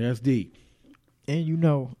 That's deep. And you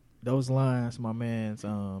know those lines, my man's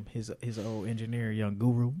his old engineer, Young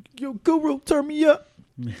Guru. Yo, Guru, turn me up.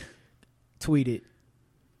 Tweeted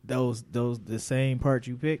those the same parts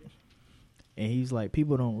you picked, and he's like,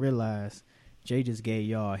 people don't realize Jay just gave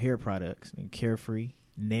y'all hair products and carefree,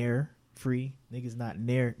 nair free. Niggas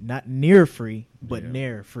not near free, but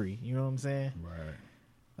nair free. You know what I'm saying? Right.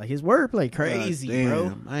 Like his wordplay crazy,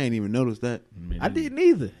 bro. I ain't even noticed that. I didn't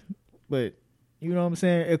either, but. You know what I'm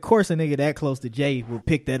saying? Of course, a nigga that close to Jay will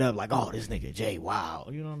pick that up like, oh, this nigga Jay, wow.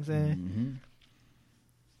 You know what I'm saying? Mm-hmm.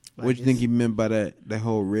 Like, What you think he meant by that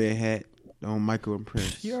whole red hat on Michael and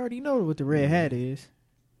Prince? You already know what the red hat is.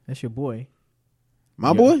 That's your boy.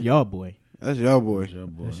 My boy? Y'all boy. That's your boy. That's your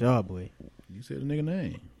boy. That's y'all boy. You said the nigga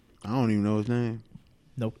name. I don't even know his name.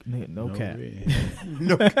 No cap.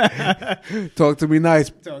 No. Talk to me nice.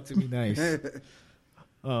 Talk to me nice.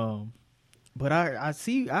 But I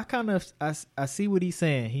see what he's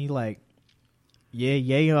saying. He like,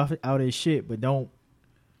 yay out his shit, but don't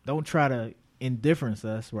try to indifference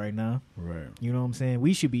us right now. Right. You know what I'm saying?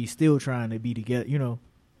 We should be still trying to be together, you know,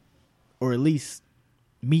 or at least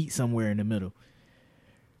meet somewhere in the middle.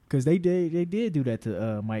 Because they did do that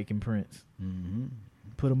to Mike and Prince. Mm-hmm.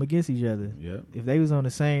 Put them against each other. Yep. If they was on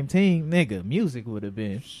the same team, nigga, music would have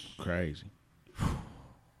been crazy.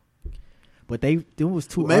 But there was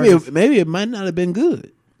two. Maybe it might not have been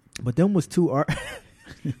good. But them was two art.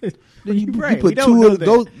 You put two of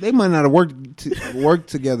those. They might not have worked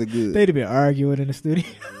together good. They'd have been arguing in the studio.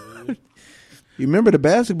 You remember the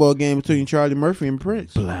basketball game between Charlie Murphy and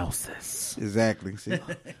Prince? Blouses. Exactly. See?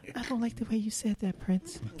 I don't like the way you said that,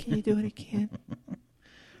 Prince. Can you do it again?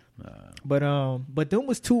 But them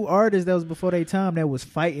was two artists that was before their time that was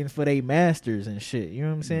fighting for their masters and shit. You know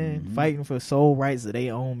what I'm saying? Mm-hmm. Fighting for soul rights of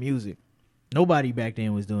their own music. Nobody back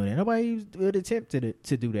then was doing it. Nobody would attempt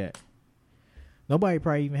to do that. Nobody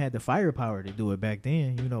probably even had the firepower to do it back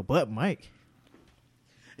then, you know, but Mike.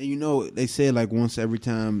 And you know, they said like once every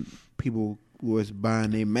time people was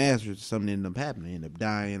buying their masters, something ended up happening, ended up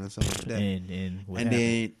dying or something like that. And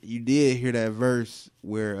then you did hear that verse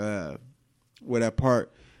where that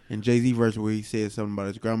part in Jay-Z verse where he said something about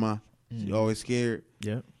his grandma. She always scared.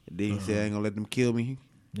 Yep. And then he said, I ain't gonna let them kill me.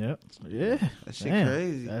 Yep. Yeah. That shit Damn,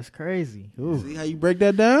 crazy. That's crazy. Ooh. See how you break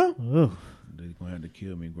that down? Ooh. They gonna have to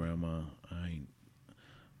kill me, Grandma.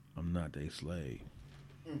 I'm not their slave.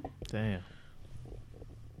 Damn.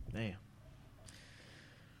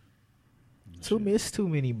 It's too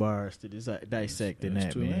many bars to dissect in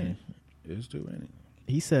that, man. It's too many.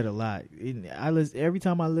 He said a lot. Every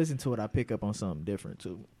time I listen to it, I pick up on something different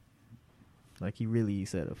too. Like he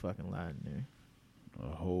said a fucking lot in there.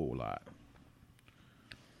 A whole lot.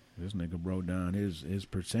 This nigga broke down his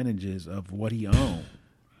percentages of what he owned.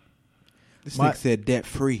 This nigga said debt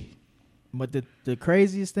free. But the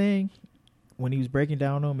craziest thing, when he was breaking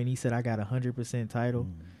down them and he said, I got 100% title,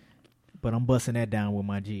 but I'm busting that down with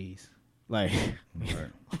my G's. Like, Right.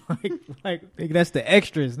 like nigga, that's the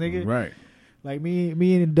extras, nigga. Right. Like me and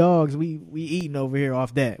the dogs, we eating over here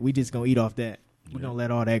off that. We just gonna eat off that. We don't let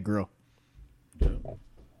all that grow. Yeah.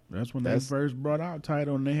 That's when they first brought out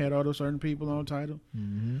Tidal and they had all those certain people on Tidal.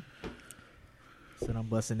 Mm-hmm. Said I'm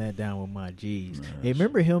busting that down with my G's. Nice. Hey,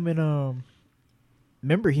 remember him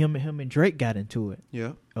and Drake got into it.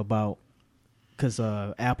 Yeah. About because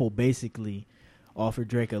Apple basically offered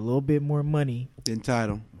Drake a little bit more money Then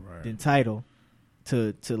Tidal. than Tidal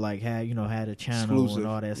to like have had a channel Exclusive. and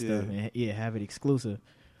all that stuff and have it exclusive.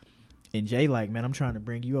 And Jay like, man, I'm trying to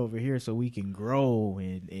bring you over here so we can grow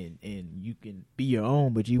and you can be your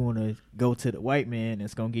own, but you want to go to the white man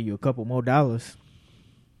that's gonna give you a couple more dollars.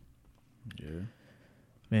 Yeah.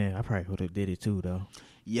 Man, I probably would have did it too though.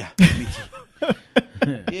 Yeah, me too.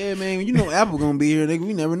 Yeah, man. You know Apple gonna be here, nigga.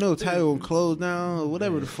 We never know. Tidal gonna close down or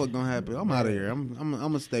whatever the fuck gonna happen. I'm out of here. I'm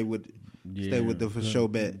gonna stay with the for show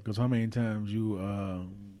bet. Because how many times you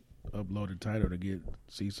uploaded Tidal to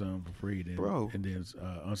see something for free, then, Bro. and then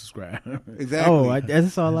unsubscribe. Exactly. Oh,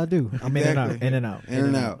 that's all I do. I'm in and out, Exactly. in and out, In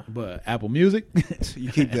and out. But Apple Music,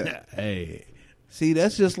 You keep that. hey, See,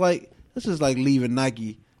 that's just like leaving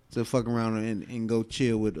Nike to fuck around and go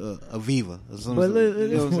chill with Aviva or something. But You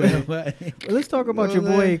know what I'm saying? Let's talk about You your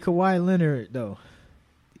know what I'm boy Kawhi Leonard though.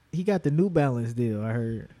 He got the New Balance deal. I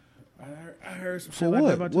heard. I heard some For shit like that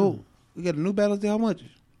what? about Well, you. we got a New Balance deal. How much?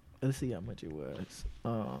 Let's see how much it was.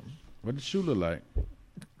 What the shoe look like?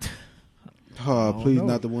 Oh, don't please, know.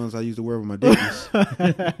 not the ones I used to wear with my Dickies.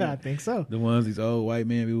 I think so. The ones these old white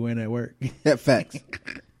men be wearing at work. Facts.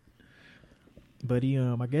 But he,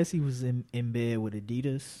 I guess he was in bed with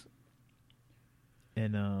Adidas,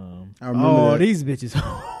 and I remember that. these bitches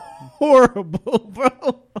horrible,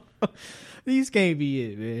 bro. These can't be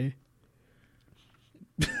it, man.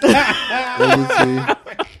 Let me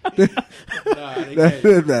see.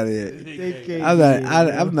 That's not it. They can't I'm be not.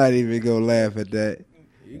 it, I'm not even gonna laugh at that,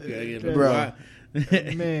 You gotta get Bro.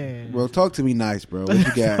 bro. man. bro. Talk to me nice, bro. What you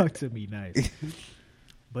got? Talk to me nice.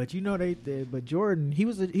 But but Jordan, he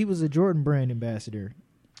was a Jordan brand ambassador.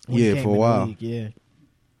 when he Yeah, came for a in the while. league, yeah.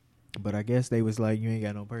 But I guess they was like, you ain't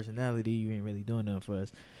got no personality. You ain't really doing nothing for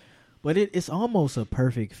us. But it's almost a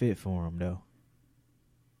perfect fit for him, though.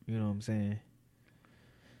 You know what I'm saying?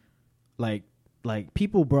 Like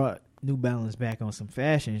people brought New Balance back on some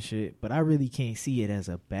fashion shit, but I really can't see it as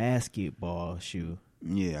a basketball shoe.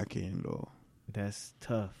 Yeah, I can't at all. That's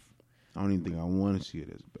tough. I don't even think I want to see it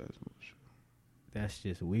as a basketball shoe. That's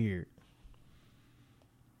just weird.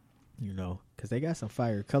 You know, because they got some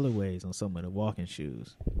fire colorways on some of the walking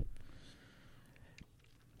shoes.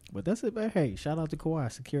 But that's it. But hey, shout out to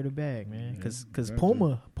Kawhi, secure the bag, man. Because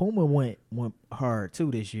Puma went hard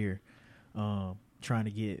too this year, trying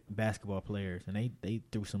to get basketball players, and they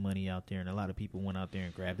threw some money out there, and a lot of people went out there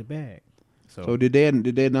and grabbed the bag. So did they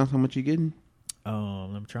announce how much you getting?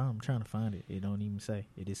 I'm trying to find it. It don't even say.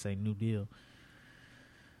 It just say new deal.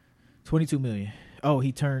 $22 million. Oh,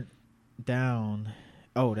 he turned down.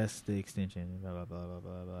 Oh, that's the extension. Blah blah blah blah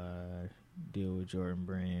blah blah. Deal with Jordan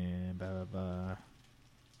Brand. Blah blah blah.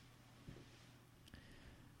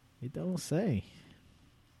 It don't say.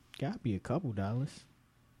 Gotta be a couple dollars.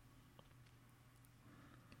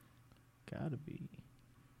 Gotta be.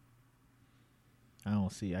 I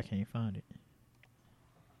don't see. I can't find it.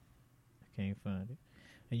 Can't find it.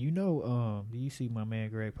 And do you see my man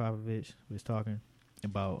Greg Popovich was talking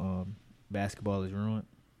about basketball is ruined?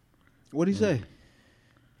 What'd he say?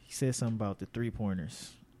 He said something about the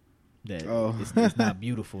 3-pointers. That Oh. it's not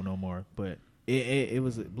beautiful no more. But it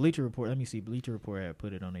was a Bleacher Report. Let me see. Bleacher Report had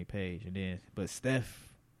put it on their page, but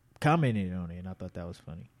Steph commented on it, and I thought that was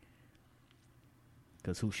funny.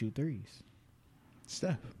 Because who shoot threes?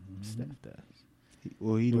 Steph. Steph does.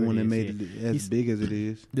 Well, he the Where one it that is, made yeah. it as big as it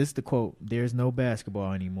is. This is the quote. There's no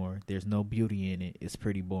basketball anymore. There's no beauty in it. It's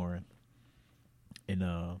pretty boring. And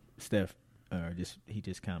Steph he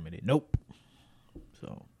just commented, nope.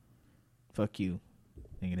 So, fuck you.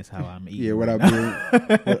 Thinking that's how I'm eating. Yeah, right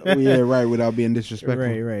without being right, without being disrespectful.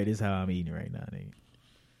 Right. This is how I'm eating right now, nigga.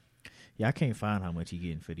 Yeah, I can't find how much he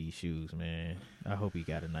getting for these shoes, man. I hope he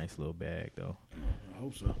got a nice little bag though. I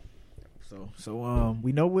hope so. So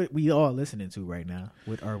we know what we all listening to right now.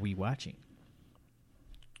 What are we watching,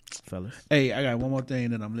 fellas? Hey, I got one more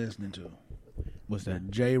thing that I'm listening to. What's The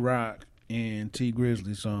that? J Rock and T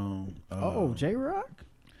Grizzly song. J Rock.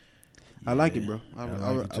 I like it, bro. I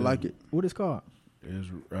like it. What is it called? It's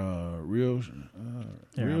real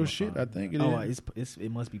shit. I think it is. It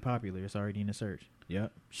must be popular. It's already in the search.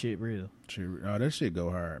 Yep, shit real. That shit go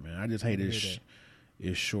hard, man. I just hate it.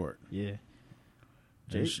 It's short. Yeah.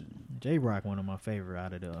 That shit- J Rock, one of my favorite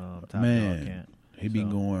out of the top Man, dog camp. he be So,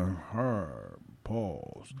 going hard.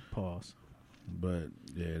 Pause. But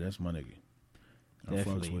yeah, that's my nigga. I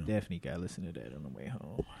fucks with him. Definitely got to listen to that on the way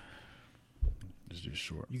home. It's just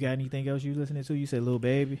short. You got anything else you listening to? You said Lil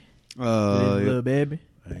Baby. Yeah. Lil Baby.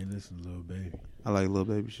 I ain't listening to Lil Baby. I like Lil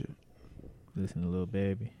Baby shit. Listen to Lil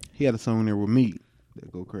Baby. He had a song there with me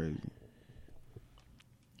that go crazy.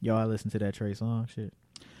 Y'all listen to that Trey Songz shit.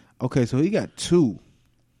 Okay, so he got 2.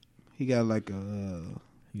 He got like a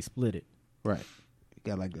He split it. right. He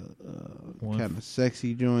got like a One kind of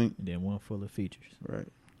sexy joint. And then one full of features. Right.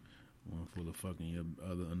 One full of fucking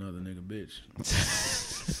another nigga bitch.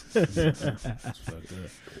 That's fucked up.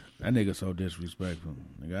 That nigga so disrespectful.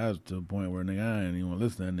 Nigga, I was to the point where nigga I ain't even want to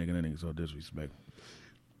listen to that nigga. That nigga so disrespectful.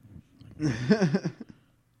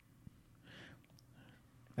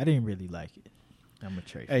 I didn't really like it. I'm a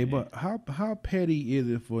Trey. Hey, fan. but how petty is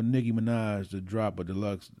it for Nicki Minaj to drop a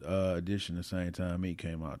deluxe edition the same time he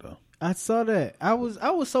came out though? I saw that. I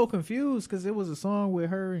was so confused because it was a song with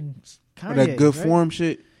her and Kanye. That good right? form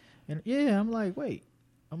shit. And yeah, I'm like, wait.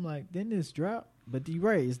 I'm like, didn't this drop? But you're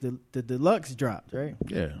right. It's the deluxe dropped, right?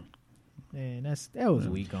 Yeah. And that was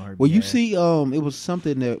weak on her. Well, you behalf. see, it was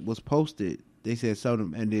something that was posted. They said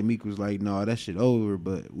something, and then Meek was like, "No, that shit over,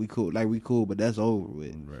 but we cool, but that's over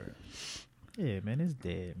with." Right. Yeah, man, it's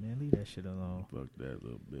dead, man. Leave that shit alone. Fuck that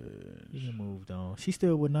little bitch. He moved on. She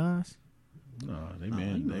still with Nas? Nah, they Nah,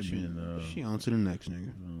 been you know she on to the next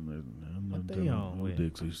nigga. What they on with?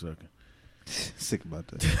 Dick so sucking. Sick about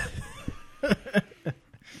that. Okay.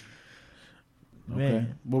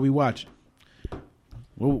 Man. What we watching?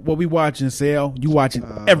 What we watching, Sal? You watching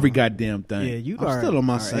every goddamn thing. Yeah, you I'm are still on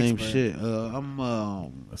my our same expert. shit.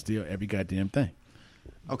 I'm Still every goddamn thing.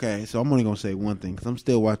 okay. So I'm only gonna say one thing because I'm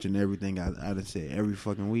still watching everything I done said every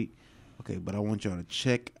fucking week. Okay, but I want y'all to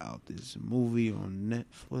check out this movie on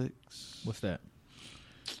Netflix. What's that?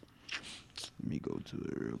 Let me go to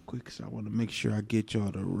it real quick because I want to make sure I get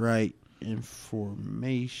y'all the right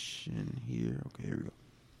information here. Okay, here we go.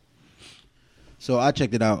 So I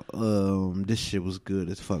checked it out. This shit was good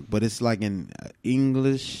as fuck, but it's like in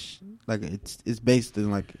English, like it's based in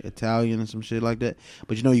like Italian and some shit like that.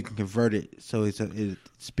 But you know you can convert it so it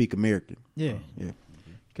speak American. Yeah. Yeah.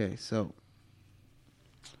 Okay, so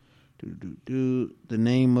the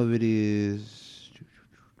name of it is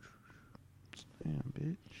Damn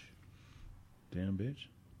Bitch. Damn bitch.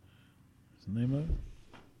 What's the name of it?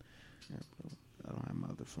 I don't have my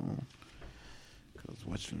other phone. I was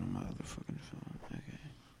watching on my other fucking phone. Okay.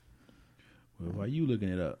 Well, while you looking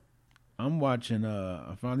it up, I'm watching.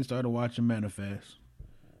 I finally started watching Manifest.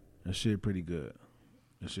 That shit pretty good.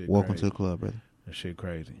 That shit. Welcome crazy. to the club, brother. That shit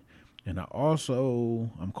crazy. And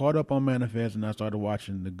I'm caught up on Manifest, and I started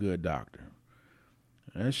watching The Good Doctor.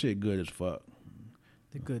 That shit good as fuck.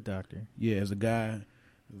 The Good Doctor. Yeah, it's a guy.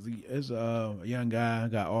 It's a young guy,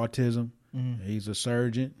 got autism. Mm-hmm. He's a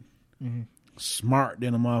surgeon. Mm-hmm. Smart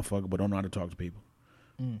than a motherfucker, but don't know how to talk to people.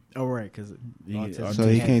 Oh, right, because So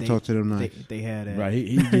he can't talk to them nice. They had a, Right,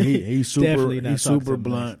 he's super Definitely not he's talking super to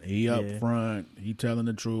blunt. them. He up Yeah. front. He telling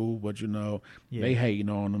the truth, but Yeah. they hating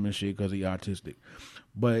on him and shit because he autistic.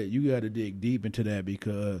 But you got to dig deep into that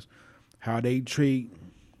because how they treat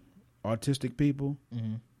autistic people.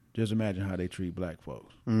 Mm-hmm. Just imagine how they treat black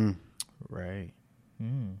folks. Right.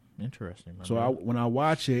 Interesting. my So brother. when I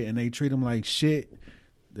watch it and they treat him like shit,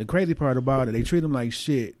 the crazy part about it, they treat him like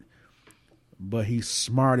shit, but he's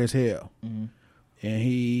smart as hell, and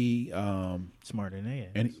he smarter than they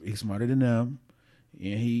and he's smarter than them,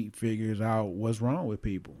 and he figures out what's wrong with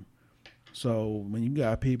people. So when you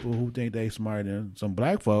got people who think they smarter than some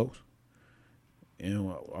black folks, and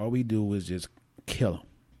all we do is just kill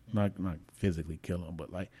them, not physically kill them,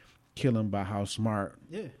 but like kill them by how smart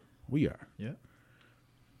we are. Yeah.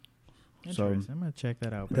 So Interesting. I'm gonna check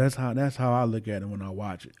that out. Bro. that's how I look at it when I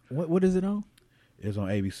watch it. What is it on? It's on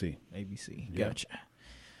ABC. ABC. Yeah. Gotcha.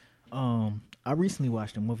 I recently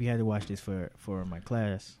watched a movie. I had to watch this for my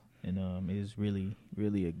class, and it was really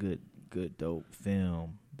a good dope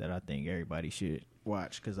film that I think everybody should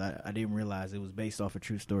watch because I didn't realize it was based off a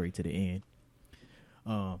true story to the end.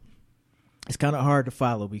 It's kind of hard to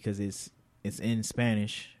follow because it's in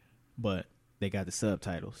Spanish, but they got the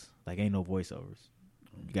subtitles. Like ain't no voiceovers.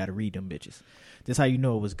 You got to read them bitches. That's how you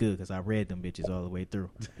know it was good because I read them bitches all the way through.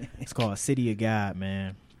 It's called City of God,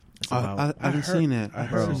 man. It's about, I haven't seen that. I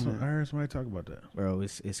heard somebody talk about that. bro.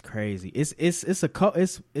 It's crazy. It's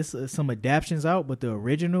some adaptions out, but the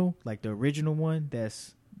original one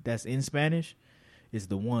that's in Spanish is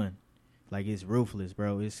the one. Like it's ruthless,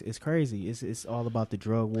 bro. It's crazy. It's all about the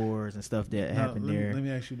drug wars and stuff that happened there. Let me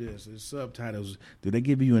ask you this: the subtitles, do they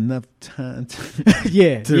give you enough time to read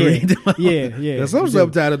them? Yeah. Because some You do.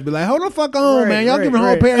 subtitles be like, "Hold the fuck on, Right, man! Y'all right, giving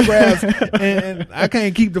whole right. paragraphs, and I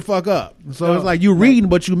can't keep the fuck up." So No, it's like you reading,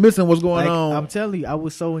 but you missing what's going Like, on. I'm telling you, I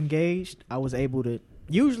was so engaged. I was able to.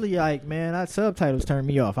 Usually, like, man, subtitles turn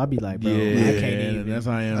me off. I'd be like, bro, I can't even. That's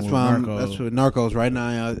how I am. That's with why Narcos. that's with Narcos right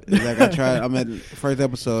now. Like I tried. I'm at the first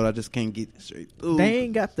episode. I just can't get straight through. They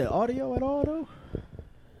ain't got the audio at all, though.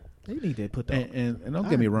 They need to put the. And don't I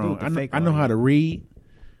get me do wrong. the I fake know how audio. to read,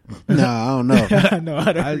 Nah, I don't know. I know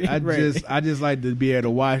how to read. I just like to be able to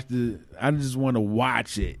watch I just want to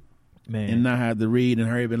watch it, man, and not have to read and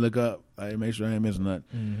hurry up and look up. Like, make sure I ain't missing nothing.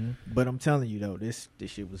 Mm-hmm. But I'm telling you though, this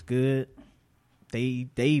shit was good. They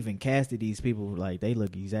even casted these people like they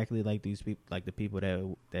look exactly like these people, like the people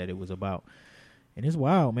that it was about, and it's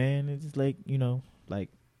wild, man. It's like like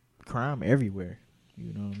crime everywhere.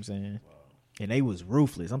 You know what I'm saying? And they was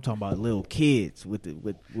ruthless. I'm talking about little kids with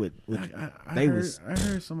I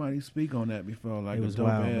heard somebody speak on that before, like it a was dope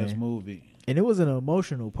wild, ass man. movie. And it was an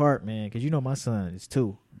emotional part, man, because my son is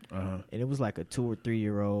 2, Uh-huh. and it was like a 2 or 3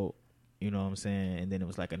 year old. You know what I'm saying? And then it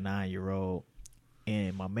was like a 9-year-old.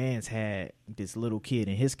 And my man's had this little kid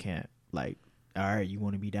in his camp. Like, all right, you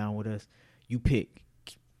want to be down with us? You pick,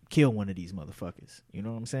 kill one of these motherfuckers. You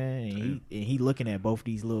know what I'm saying? And he looking at both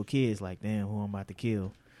these little kids like, damn, who I'm about to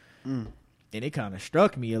kill. And it kind of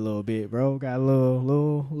struck me a little bit, bro. Got a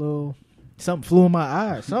little something flew in my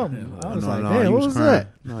eye. Something. I was like, damn, what was that?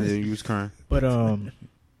 No, yeah, you was crying. But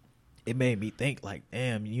it made me think like,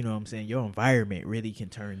 damn, you know what I'm saying? Your environment really can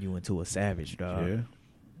turn you into a savage, dog. Yeah.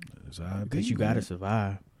 Because you got to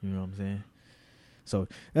survive. You know what I'm saying? So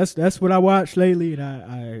that's what I watched lately,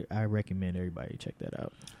 and I recommend everybody check that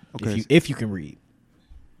out. Okay, if you can read.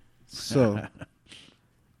 So,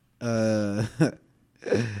 the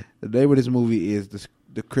name of this movie is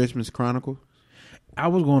the Christmas Chronicle. I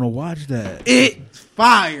was going to watch that. It's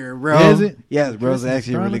fire, bro. Is it? Yes, bro. It's Christmas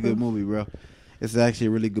actually a really good Chronicle? movie, bro. It's actually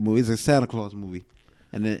a really good movie. It's a Santa Claus movie.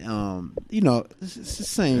 And then, it's the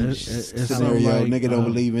same It's scenario. like, Nigga don't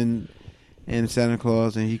believe in Santa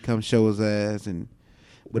Claus, and he comes show his ass,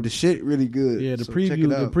 but the shit really good. Yeah, the So check preview.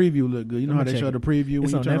 it out. The preview look good. You know I'm how gonna they check show it. the preview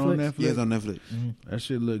It's when you on turn on Netflix? Netflix? Yeah, it's on Netflix. That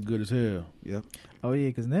shit look good as hell. Yep. Oh yeah,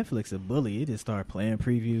 because Netflix a bully. It just start playing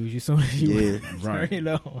previews. You soon as you Yeah, right. turn it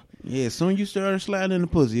on. Yeah, as soon as you start sliding in the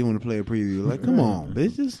pussy, you want to play a preview. Like, come on,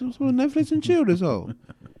 bitch. Just on Netflix and chill this hoe.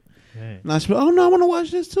 Man. And I said, oh no, I want to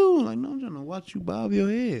watch this too. Like, no, I'm trying to watch you bob your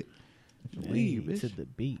head. Leave, Hey, to bitch. the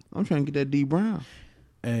beat. I'm trying to get that D Brown.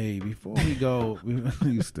 Hey, before we go,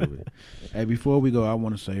 you stupid. Hey, before we go, I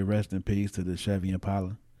want to say rest in peace to the Chevy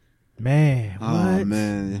Impala. Man, what? Oh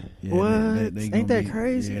man, Yeah, What? they Ain't gonna that be-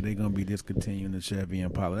 crazy? Yeah, they're gonna be discontinuing the Chevy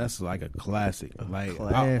Impala. That's like a classic. I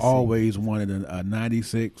classic. always wanted a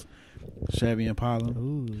 '96 Chevy Impala.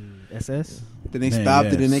 Ooh, SS. then they Man, stopped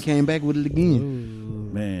it yes. and they came back with it again.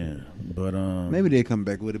 Ooh, Man, but Maybe they come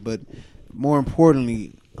back with it, but more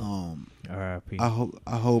importantly, R.I.P. I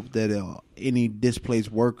hope that any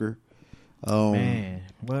displaced worker Man,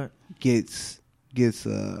 what? gets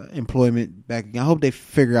employment back again. I hope they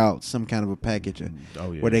figure out some kind of a package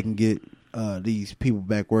where they can get these people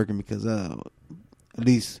back working, because at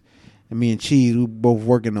least me and Cheese, we both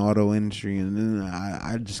work in the auto industry, and then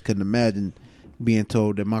I just couldn't imagine being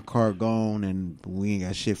told that my car gone and we ain't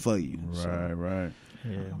got shit for you. Right.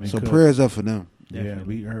 Yeah, So prayers up for them. Yeah,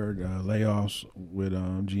 Definitely. we heard layoffs with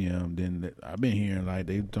GM. Then I've been hearing like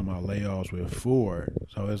they talking about layoffs with Ford.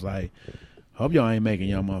 So it's like, hope y'all ain't making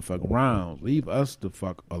y'all motherfucking rounds. Leave us the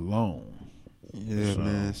fuck alone. Yeah, So,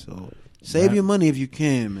 man. So save your money if you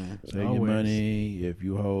can, man. Save your Always. money. If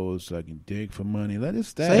you hold sucking dick for money, let it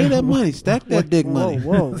stack. Save that money. Stack that dick Whoa, money.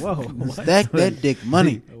 whoa. Stack that dick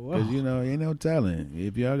money. Because ain't no telling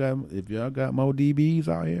if y'all got more DBs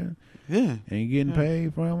out here, Yeah. ain't getting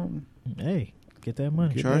paid from them. Hey, get that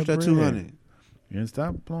money. Get Charge that bread. 200. And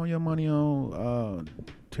stop blowing your money on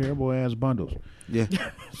terrible ass bundles. Yeah.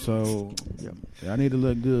 So y'all need to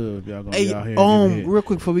look good if y'all gonna Hey, be out here. getting hit. real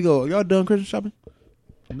quick before we go, y'all done Christmas shopping?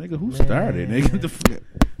 Nigga, who started? Nigga, the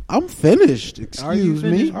I'm finished. Are you Excuse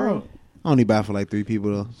finished, me. bro? I only buy for like 3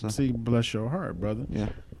 people though. So. see, bless your heart, brother. Yeah.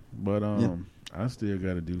 But I still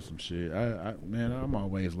got to do some shit. Man, I'm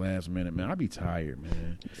always last minute, man. I be tired,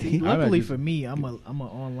 man. Luckily for me, I'm an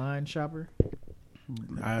online shopper.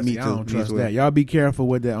 I Me too, don't me trust too. that. Y'all be careful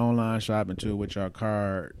with that online shopping too with your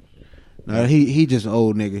card. No, he just an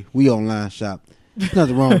old nigga. We online shop. There's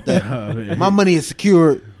nothing wrong with that. My Okay. money is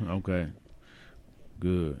secured.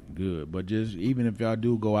 Good. But just even if y'all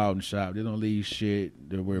do go out and shop, they don't leave shit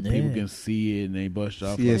where people Yeah. can see it and they bust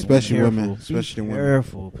off. Yeah, like, especially Careful. women. Be Especially women.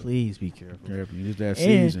 careful. Please be careful. careful. It's that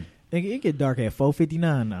And season. nigga, it get dark at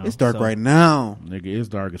 4:59 now. It's dark so- right now. Nigga, it's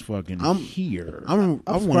dark as fucking here. I want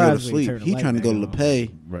to go to surprised they sleep. turned the He light trying to go back to on. LePay.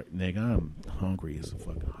 Right, nigga, I'm hungry as a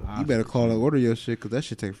fucking hostage. You better call and order your shit because that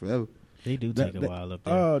shit take forever. They do take a while up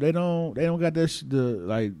there. Oh, they don't got that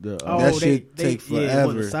That shit take Yeah,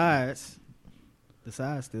 well, forever. the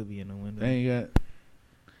sides still be in the window. they ain't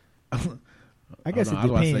got I guess it I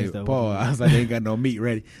was about to depends say, though. Paul, I was like, they ain't got no meat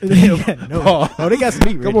ready. no, they got some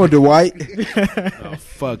meat ready. Come on, Dwight. Oh,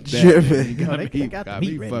 fuck that. Tripping. No, they got the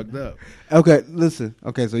meat me ready. fucked up. Okay, listen.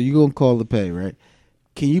 Okay, so you gonna call the pay, right?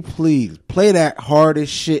 Can you please play that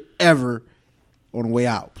hardest shit ever on the way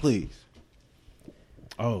out, please?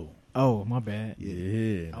 Oh, my bad.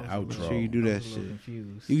 Yeah, I was outro. Make sure you do I that was a little shit.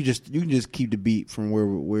 confused. You can just keep the beat from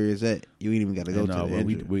where it's at. You ain't even got to go to the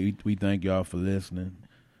end. we thank y'all for listening.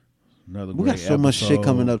 Another We great got so much shit episode.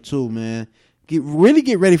 coming up too, man. Get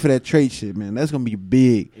ready for that trade shit, man. That's gonna be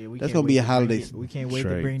big. Yeah, we That's can't gonna be wait a to holiday. bring it- We can't wait to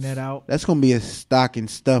Traits. bring that out. That's gonna be a stocking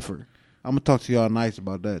stuffer. I'm gonna talk to y'all nice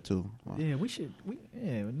about that too. Yeah, we should.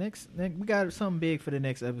 Next, we got something big for the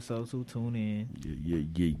next episode. So tune in.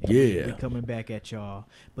 Yeah. We coming back at y'all.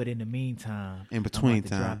 But in the meantime, In between I'm about to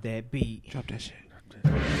time. drop that beat. Drop that shit.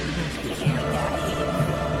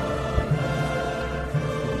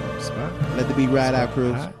 Spot. Let the beat ride out,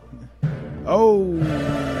 Cruz. Oh,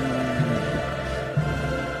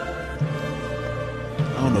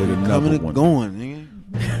 I don't know. Another You're coming and one. going,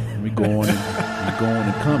 nigga. we going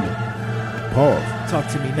and coming. Pause. Talk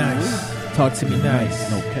to me nice. Talk to me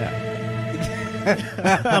nice. No cap.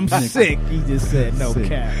 I'm sick. He just said no Sick.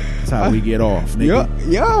 cap. That's how we get off, nigga.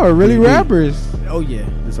 Y'all are really We do. rappers. Oh yeah.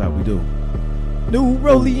 That's how we do. New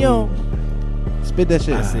Rolleon. Spit that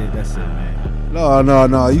shit. That's it, man. No. You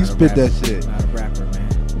Not a spit that rapper. shit. Not a rapper, man.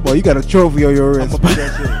 Boy, you got a trophy on your wrist. Spit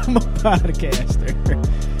that shit. I'm a podcaster.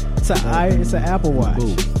 It's an Apple Watch.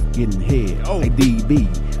 Boo. Getting head. Oh, DB,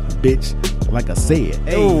 bitch. Like I said.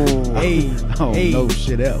 Hey, I don't know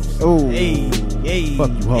shit else. Oh, hey, Fuck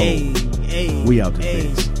you, hoe. Hey, We out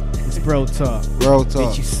this bitch. It's bro talk. Bro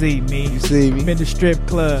talk. Bitch, you see me. You see me? I'm in the strip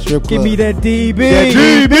club. Strip Give club. me that DB. That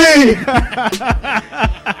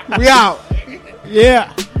DB. We out.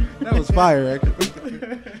 Yeah. That was fire, right?